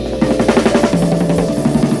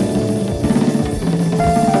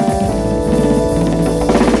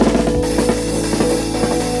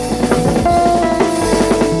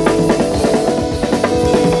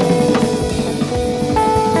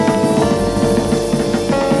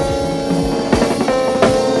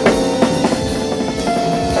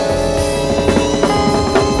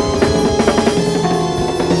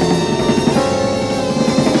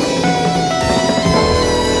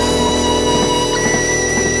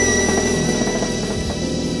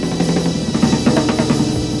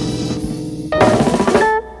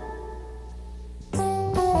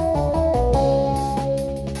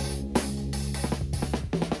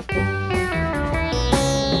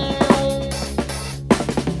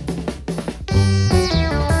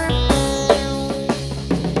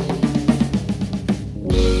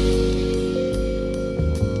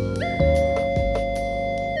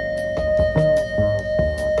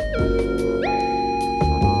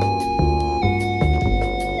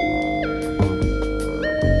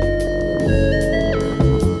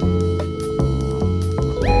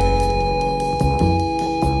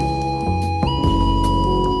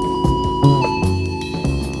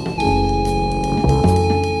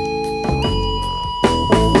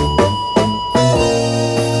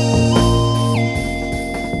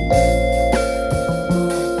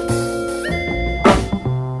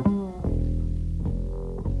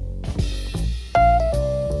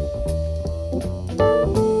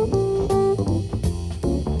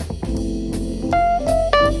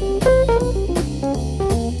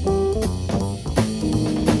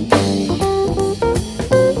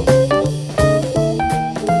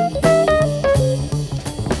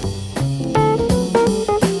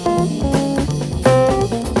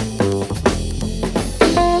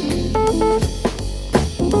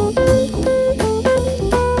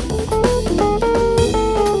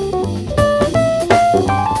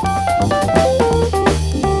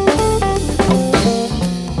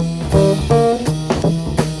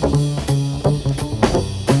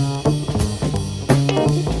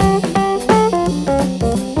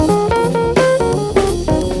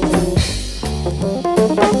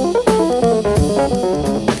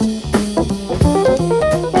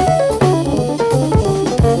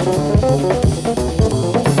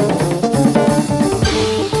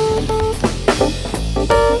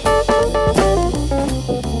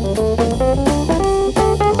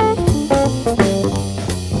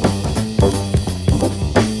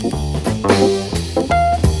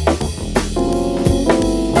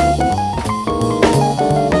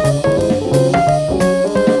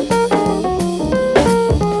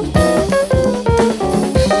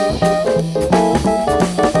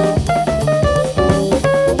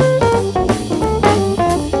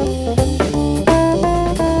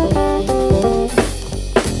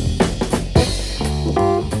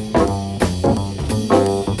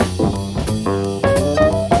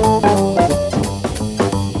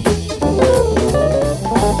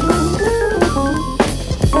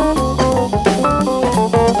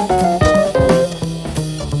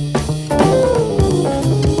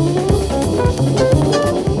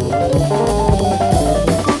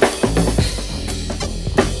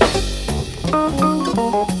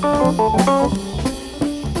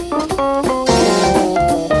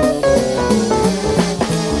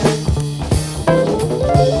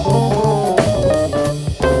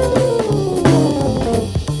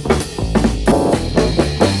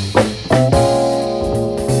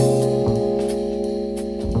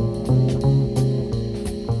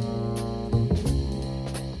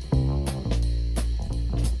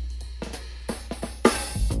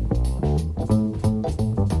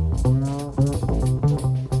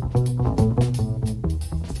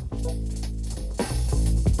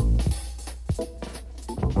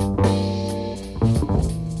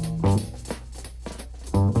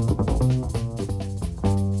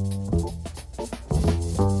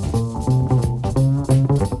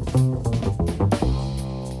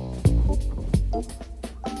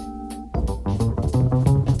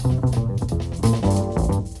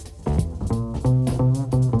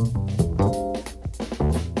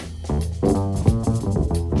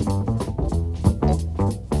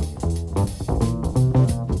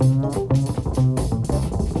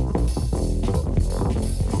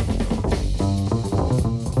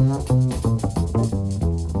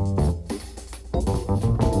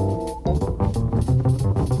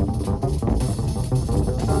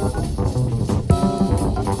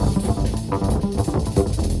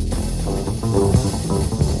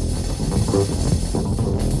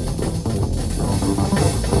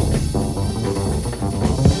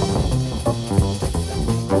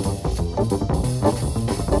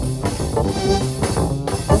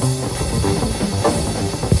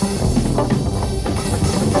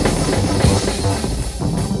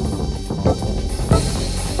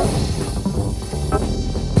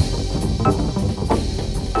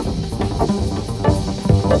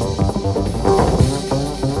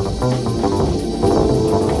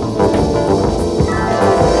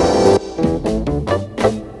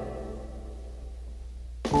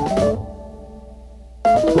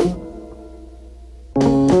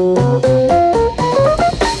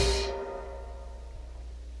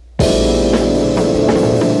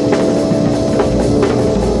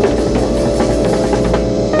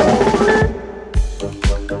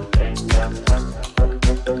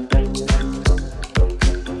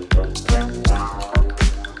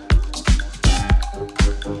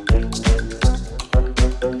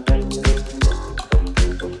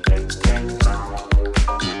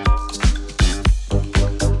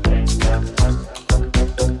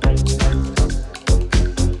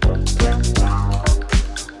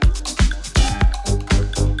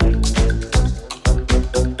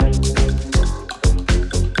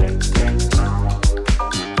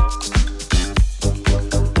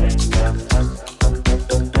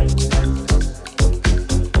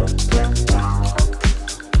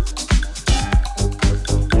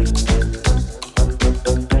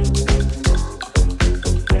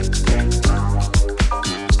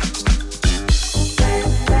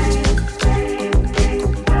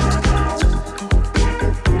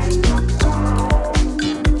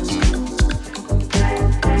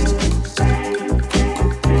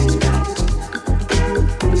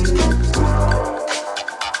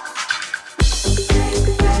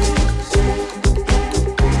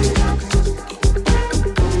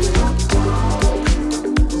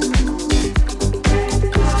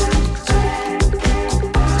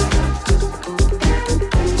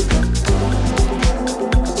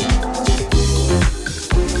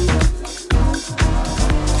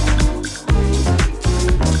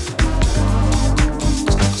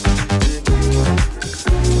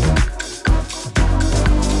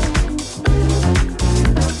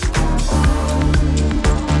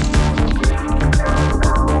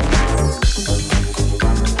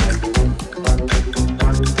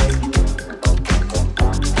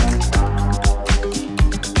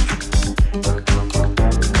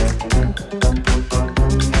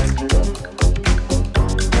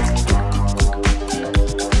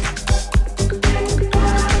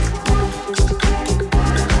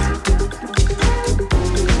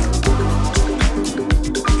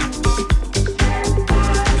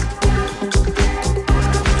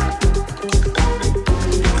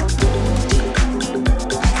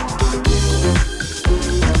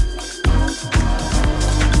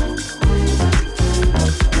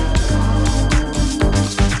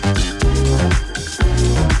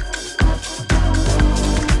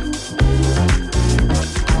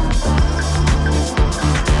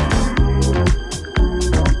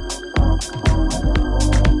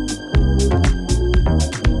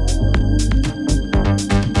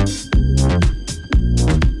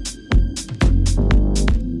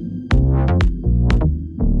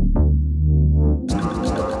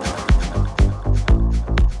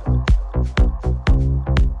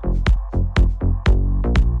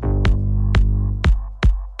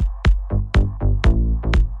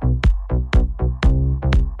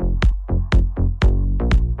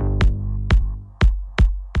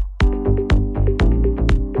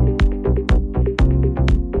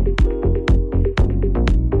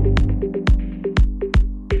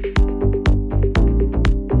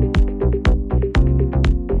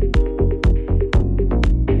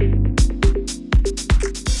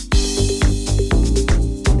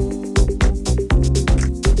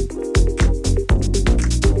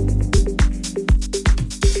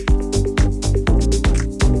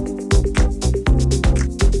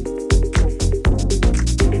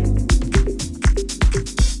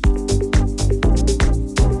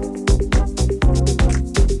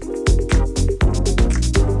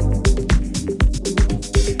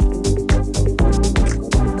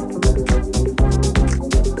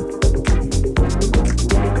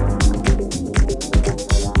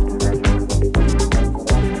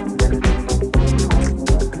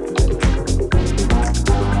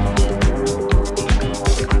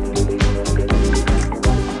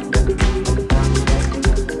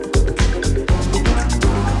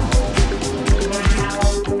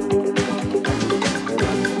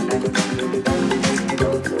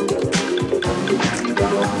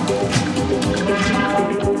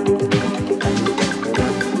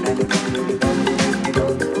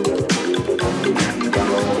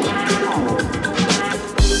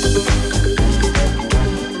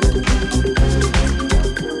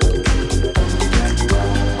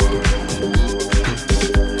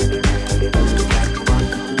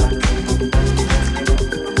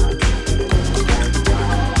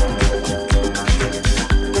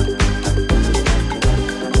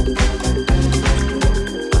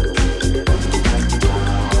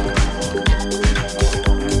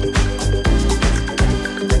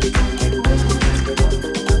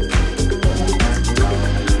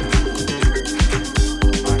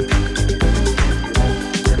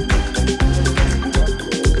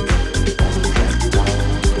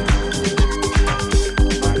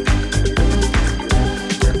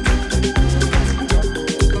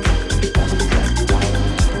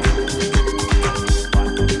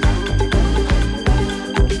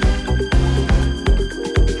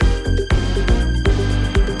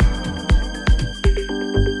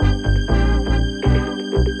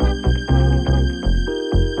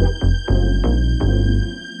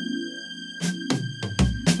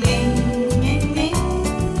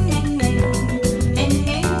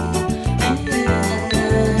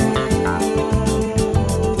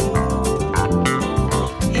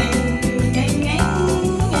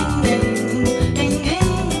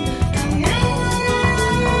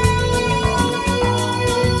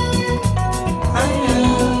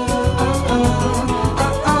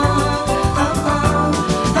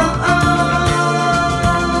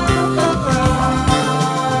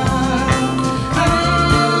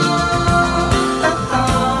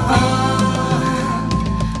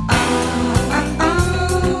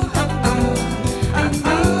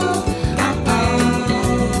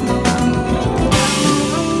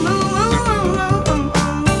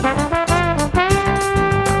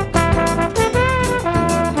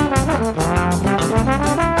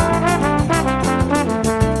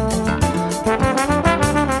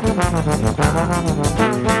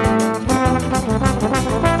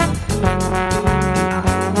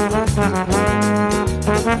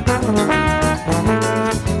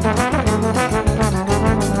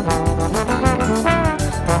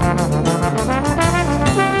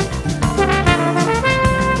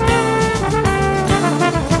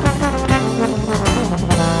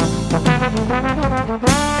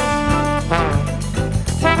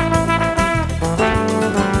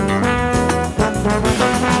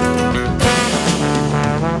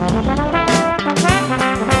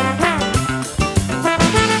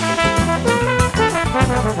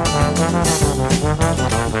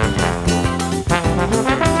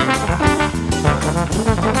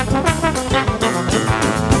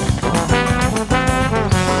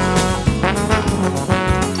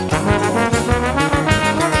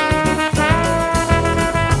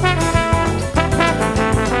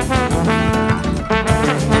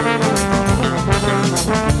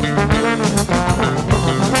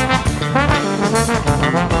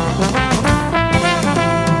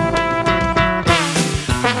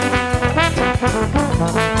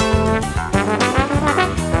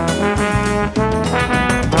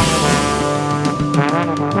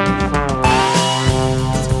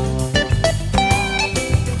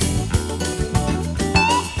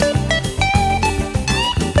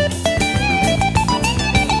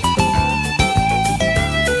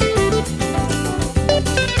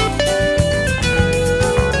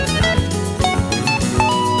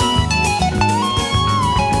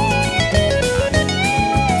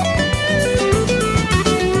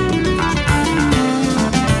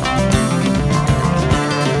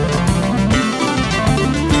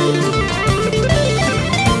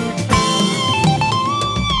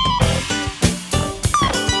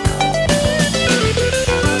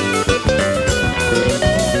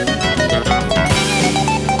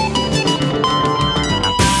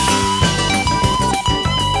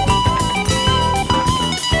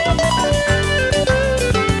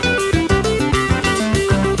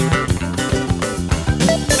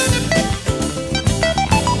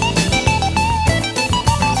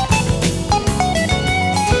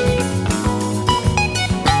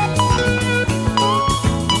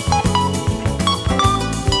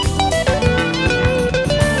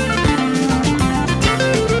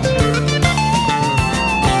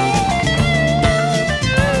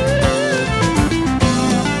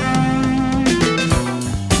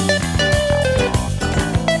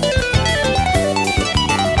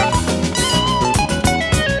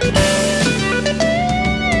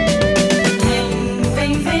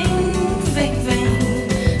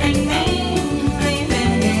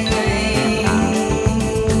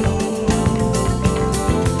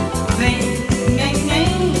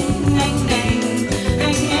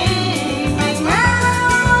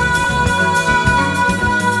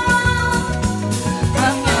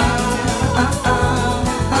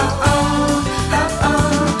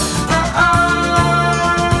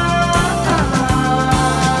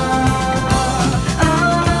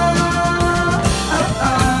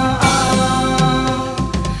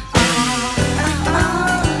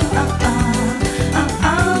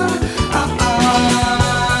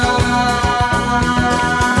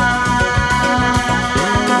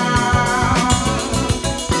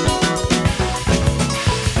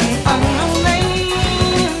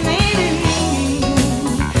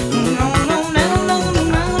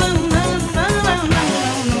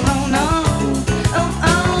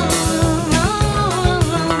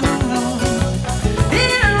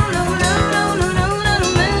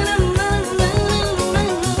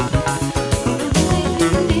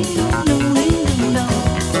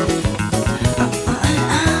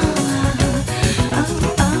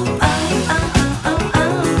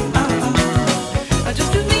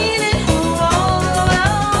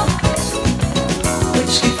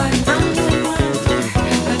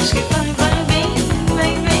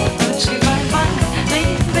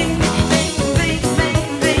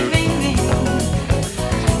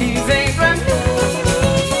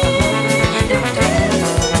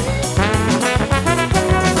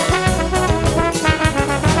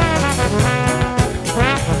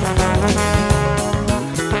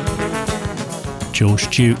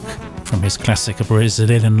 George Duke from his classic A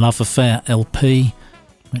Brazilian Love Affair LP,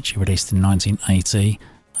 which he released in 1980,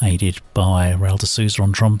 aided by Raul de Souza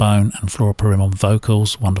on trombone and Flora Purim on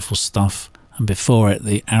vocals. Wonderful stuff. And before it,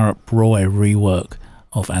 the Arup Roy rework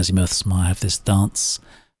of Azimuth's I Have This Dance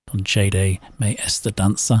on JD Me Esta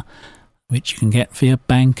Danza, which you can get via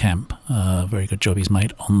Bandcamp. Very good job he's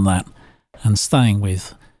made on that. And staying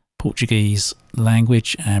with Portuguese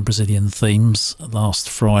language and Brazilian themes, last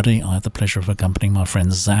Friday I had the pleasure of accompanying my friend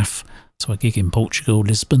Zaf to a gig in Portugal,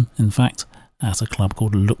 Lisbon, in fact, at a club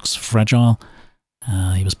called Lux Fragile.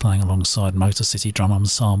 He was playing alongside Motor City Drum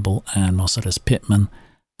Ensemble and Marcellus Pittman,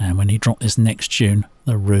 and when he dropped this next tune,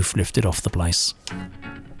 the roof lifted off the place.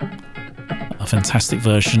 A fantastic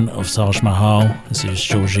version of Taj Mahal. This is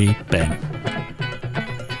Georgie Ben.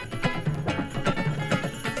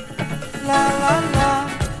 La la la,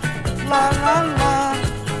 la la la,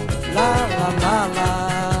 la la la la,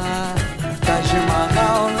 Taj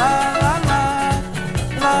Mahal, la la la,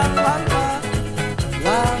 la la la,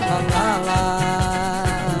 la la la la.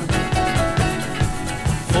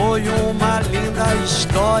 Foi uma linda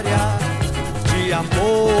história de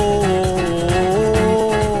amor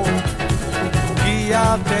que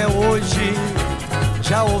até hoje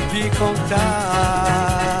já ouvi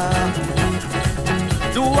contar.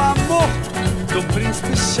 Do amor do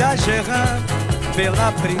príncipe Shah Jahan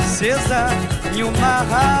pela princesa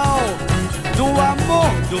Nilmahal. Do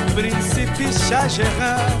amor do príncipe Shah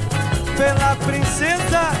Jahan pela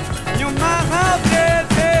princesa Nilmahal.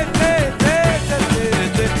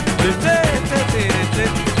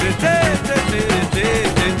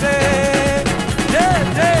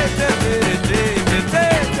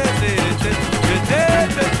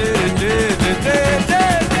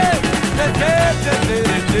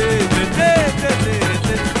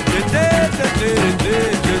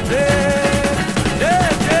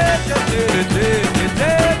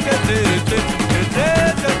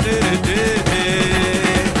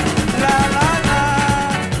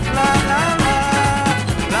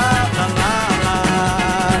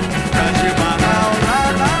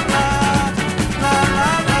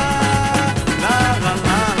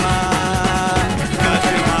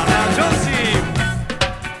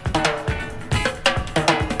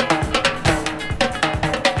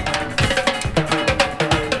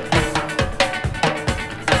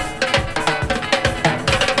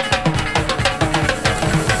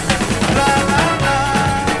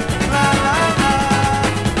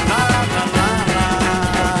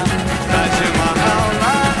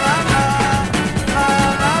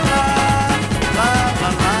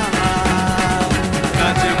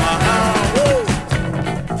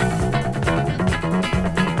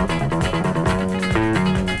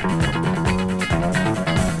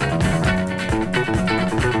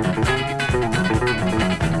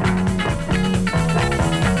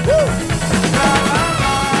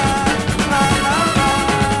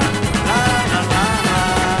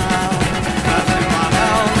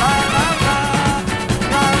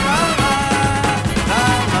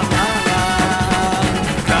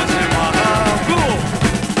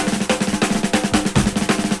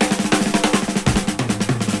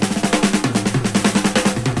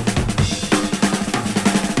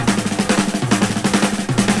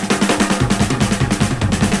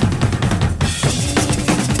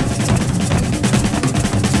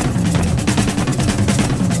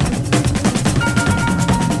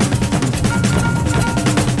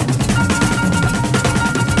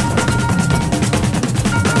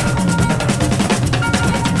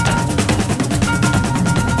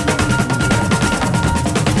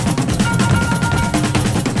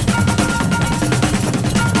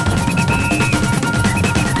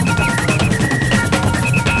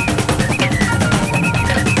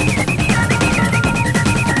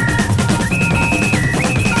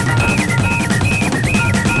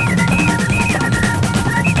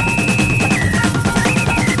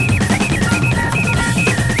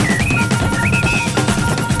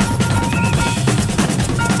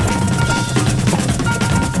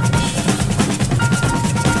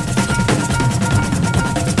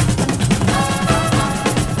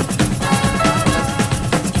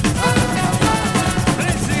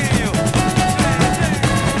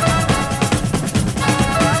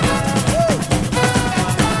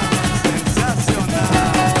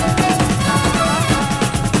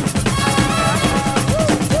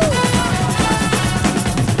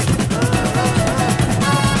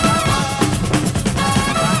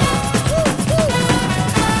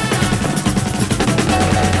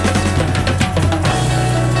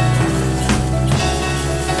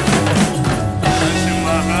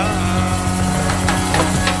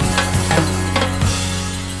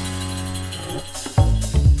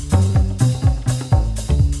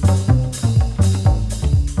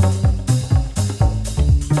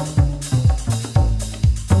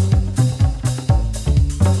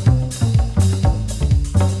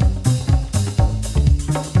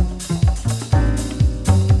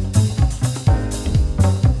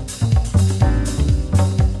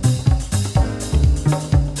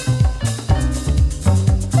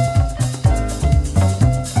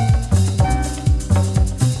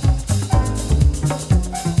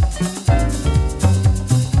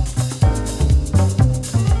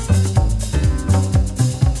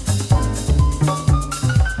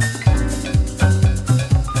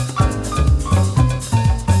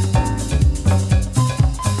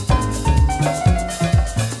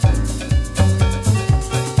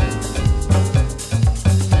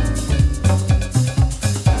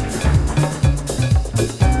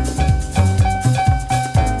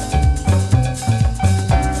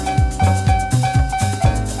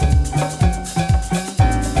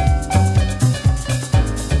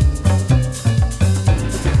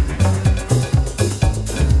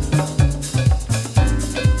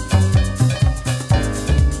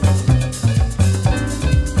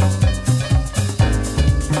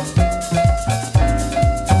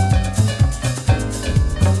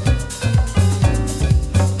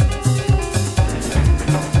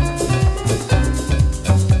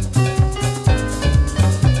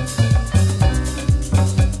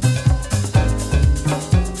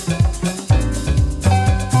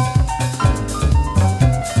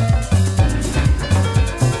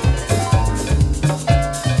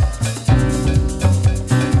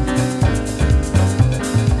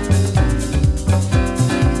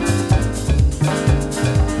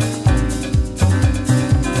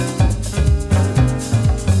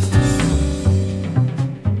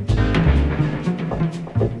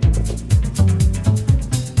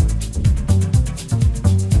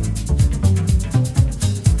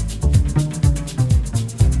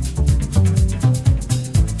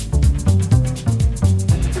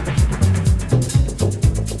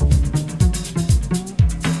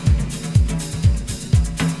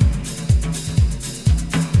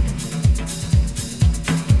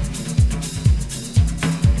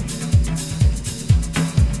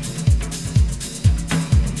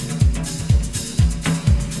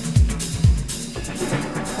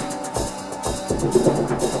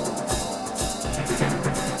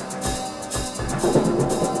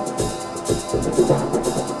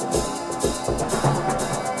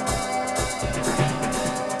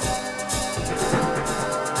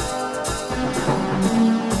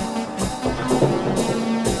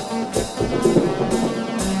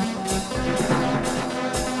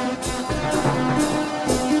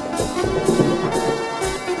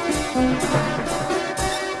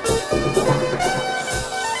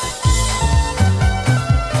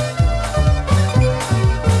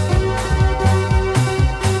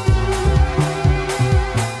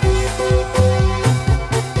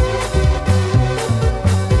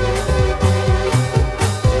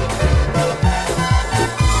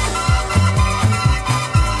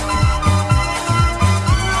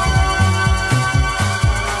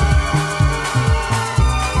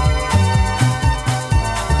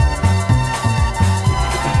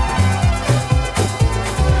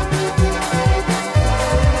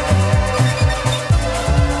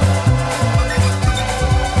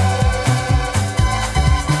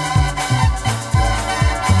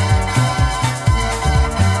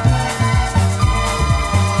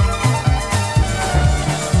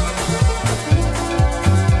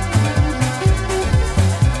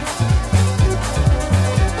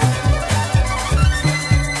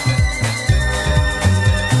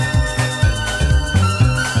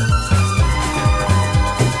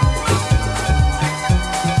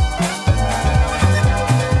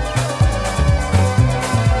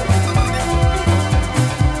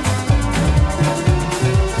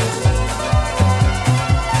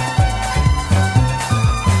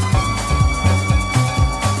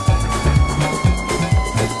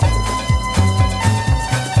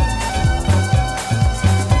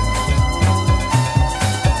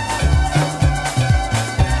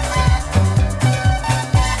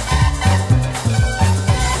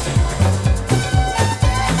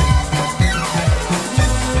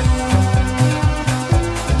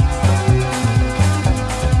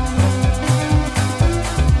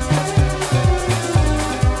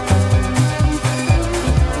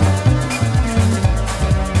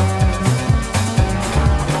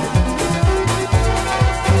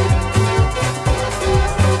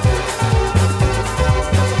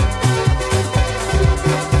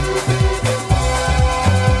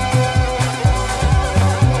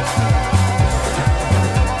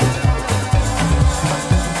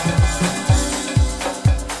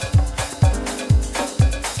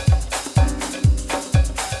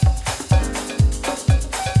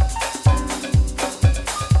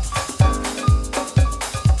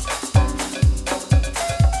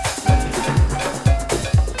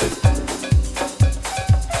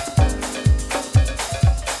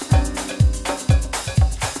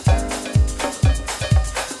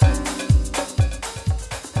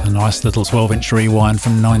 Nice little 12-inch rewind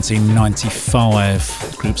from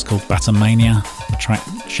 1995. The group's called Batamania, the track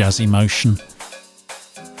Jazzy Motion.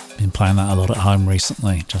 Been playing that a lot at home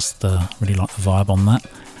recently, just really like the vibe on that.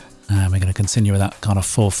 And we're going to continue with that kind of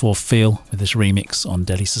 4/4 feel with this remix on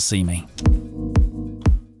Deli Sasimi.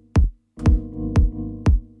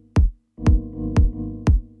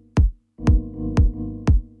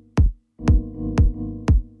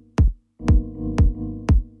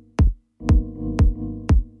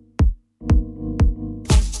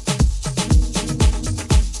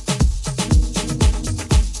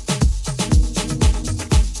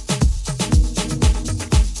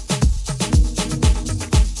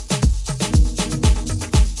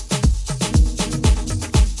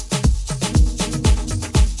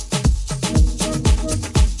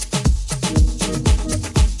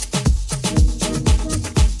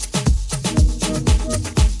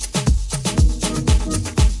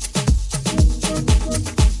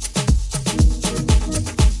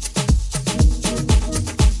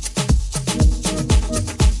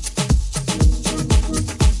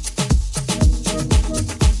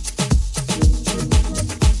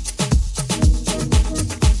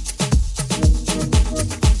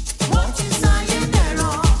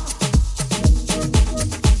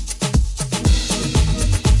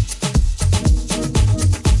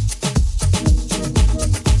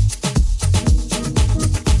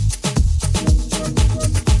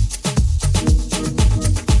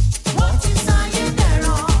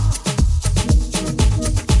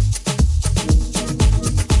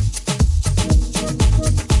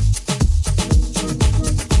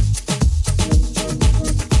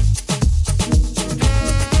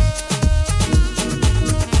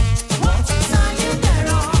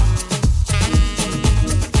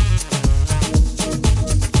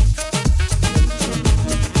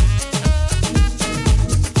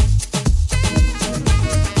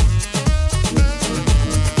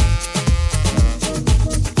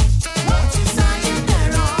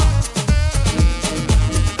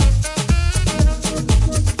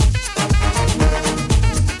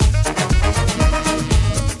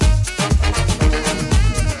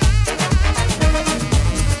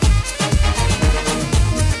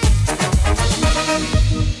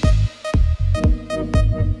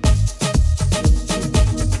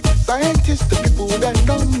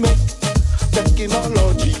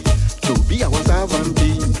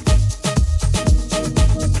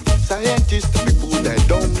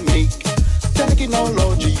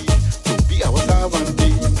 technology to be our servant.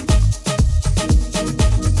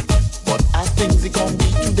 But as things it can be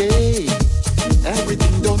today,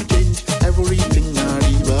 everything don't change, everything are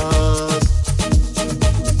reverse.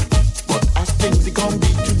 But as things it can be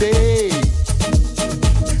today,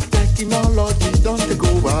 technology don't take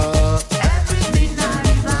over. Everything are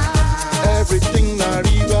reverse. Everything are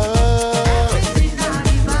reverse. Everything are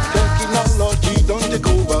reverse. Technology don't take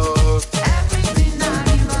over. Everything are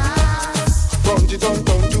reverse. Front it don't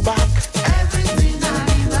turn to back. Everything are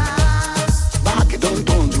reverse. Back it don't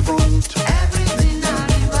turn to front. Everything are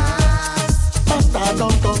reverse. Master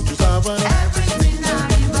don't turn to servant. Everything are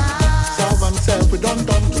reverse. Servant self we don't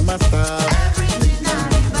turn to master. Everything are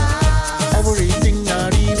reverse. Everything are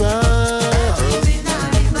reverse. Everything are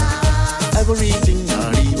reverse. Everything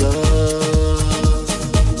are reverse.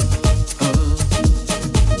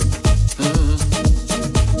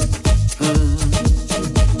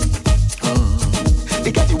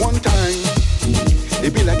 It got you one time.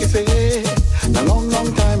 It be like you say, a long,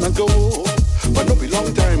 long time ago, but not be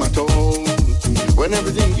long time at all. When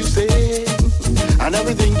everything you say, and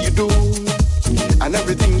everything you do, and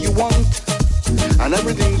everything you want, and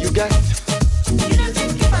everything you get, You don't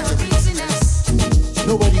think about your business.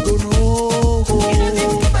 nobody go know. You don't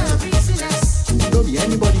think about your business. Don't be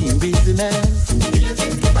anybody in business. You don't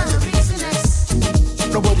think about your business.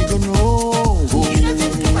 Nobody go know. You don't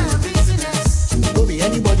think about your business. Don't be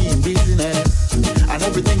anybody in business. And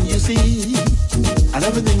everything you see, and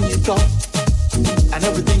everything you talk, and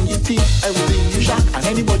everything you teach, everything you shock, and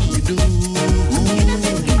anybody you do. You don't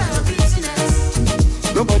think about your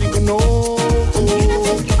business. Nobody go know. You don't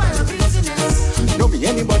think about your business. Don't be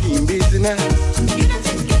anybody in business. You don't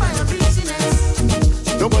think about your business.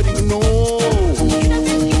 Nobody go know. You don't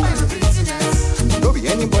think about your business. Don't be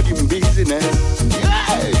anybody in business.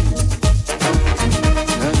 Yeah.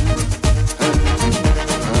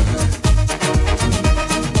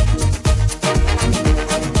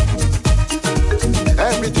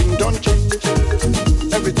 Everything don't change,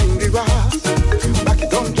 everything reverse. Back it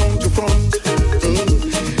don't turn to front.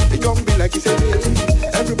 It can't be like you say,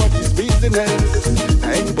 everybody's business,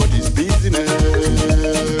 anybody's business.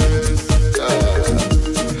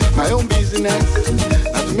 My own business,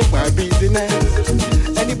 not to make my business,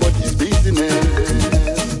 anybody's business.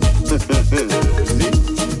 See?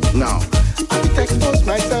 Now, I will expose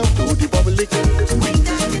myself to the public. With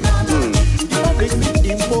technology, The public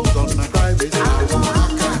will impose on my privacy. I walk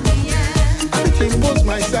on the air. I will impose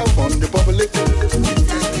myself on the public. With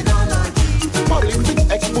technology, Public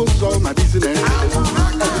will expose all my business. I walk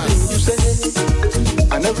on Everything you say,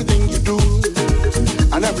 and everything you do,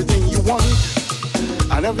 and everything you want,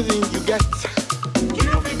 and everything you get. You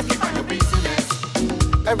don't think about your business.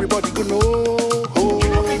 Everybody go know. You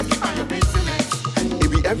don't think about your business. It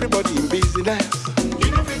be everybody in business.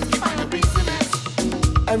 You don't think about your business.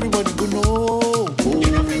 Everybody go know.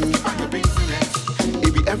 You don't think about your business.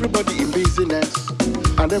 It be everybody in business.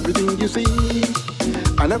 And everything you see,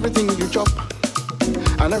 and everything you chop,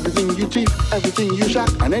 and everything you cheat, everything you shock,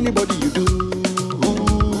 and anybody you do.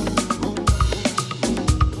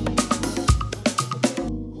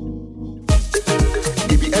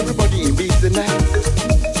 It be everybody in business.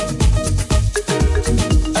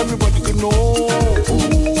 Everybody could know.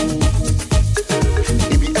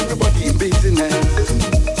 It be everybody in business.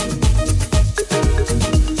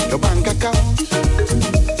 Your bank account,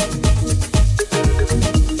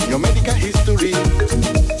 your medical history.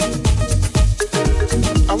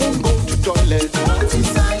 I won't go to toilet. What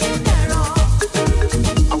is error?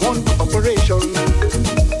 I want the operation.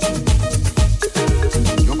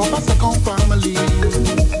 Your papa second family.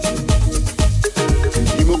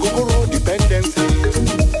 Imogogoro dependency.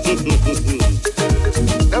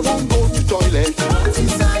 I won't go to toilet. What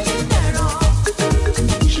is error?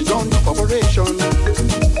 She done the operation.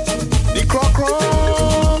 The croc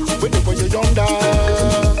waiting for you yonder.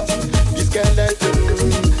 The skeleton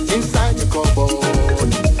inside the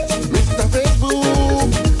cupboard. Mr.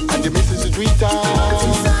 Facebook and the Mrs. Twitter.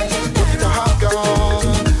 Put it a hard guy.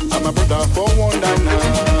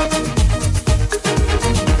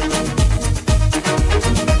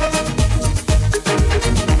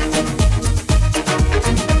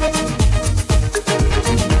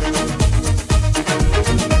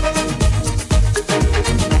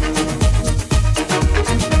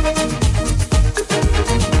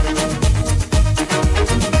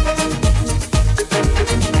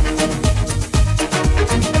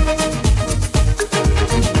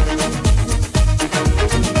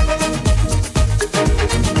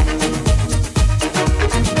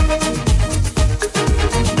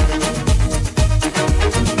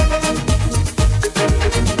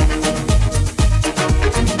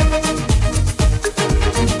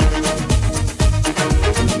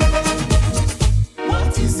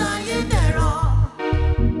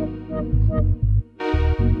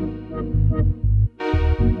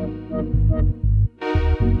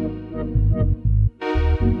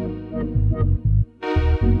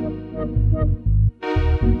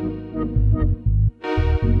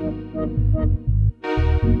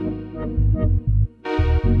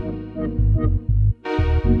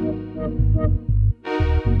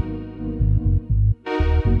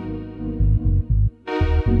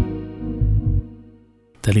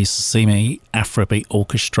 Deli Sasimi Afrobeat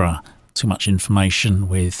Orchestra. Too Much Information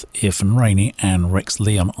with Irfan Rainey and Rex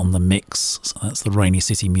Leon on the mix. So that's the Rainy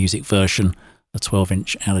City music version, a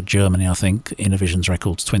 12-inch out of Germany, I think, Innovisions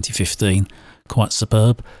Records 2015. Quite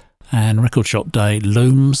superb. And Record Shop Day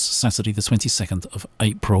looms Saturday the 22nd of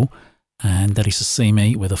April. And Deli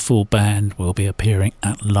Sasimi with a full band will be appearing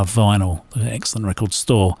at Love Vinyl, the excellent record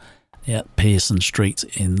store at Pearson Street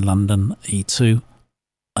in London, E2,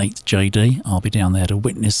 8JD. I'll be down there to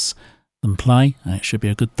witness them play, and it should be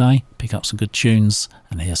a good day. Pick up some good tunes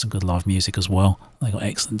and hear some good live music as well. They got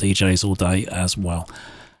excellent DJs all day as well.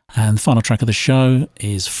 And the final track of the show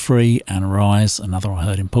is Free and Rise, another I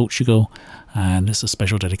heard in Portugal, and it's a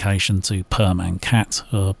special dedication to Perm and Kat,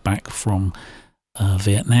 who are back from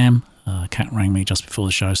Vietnam. Kat rang me just before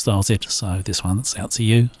the show started, so this one's out to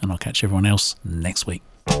you, and I'll catch everyone else next week.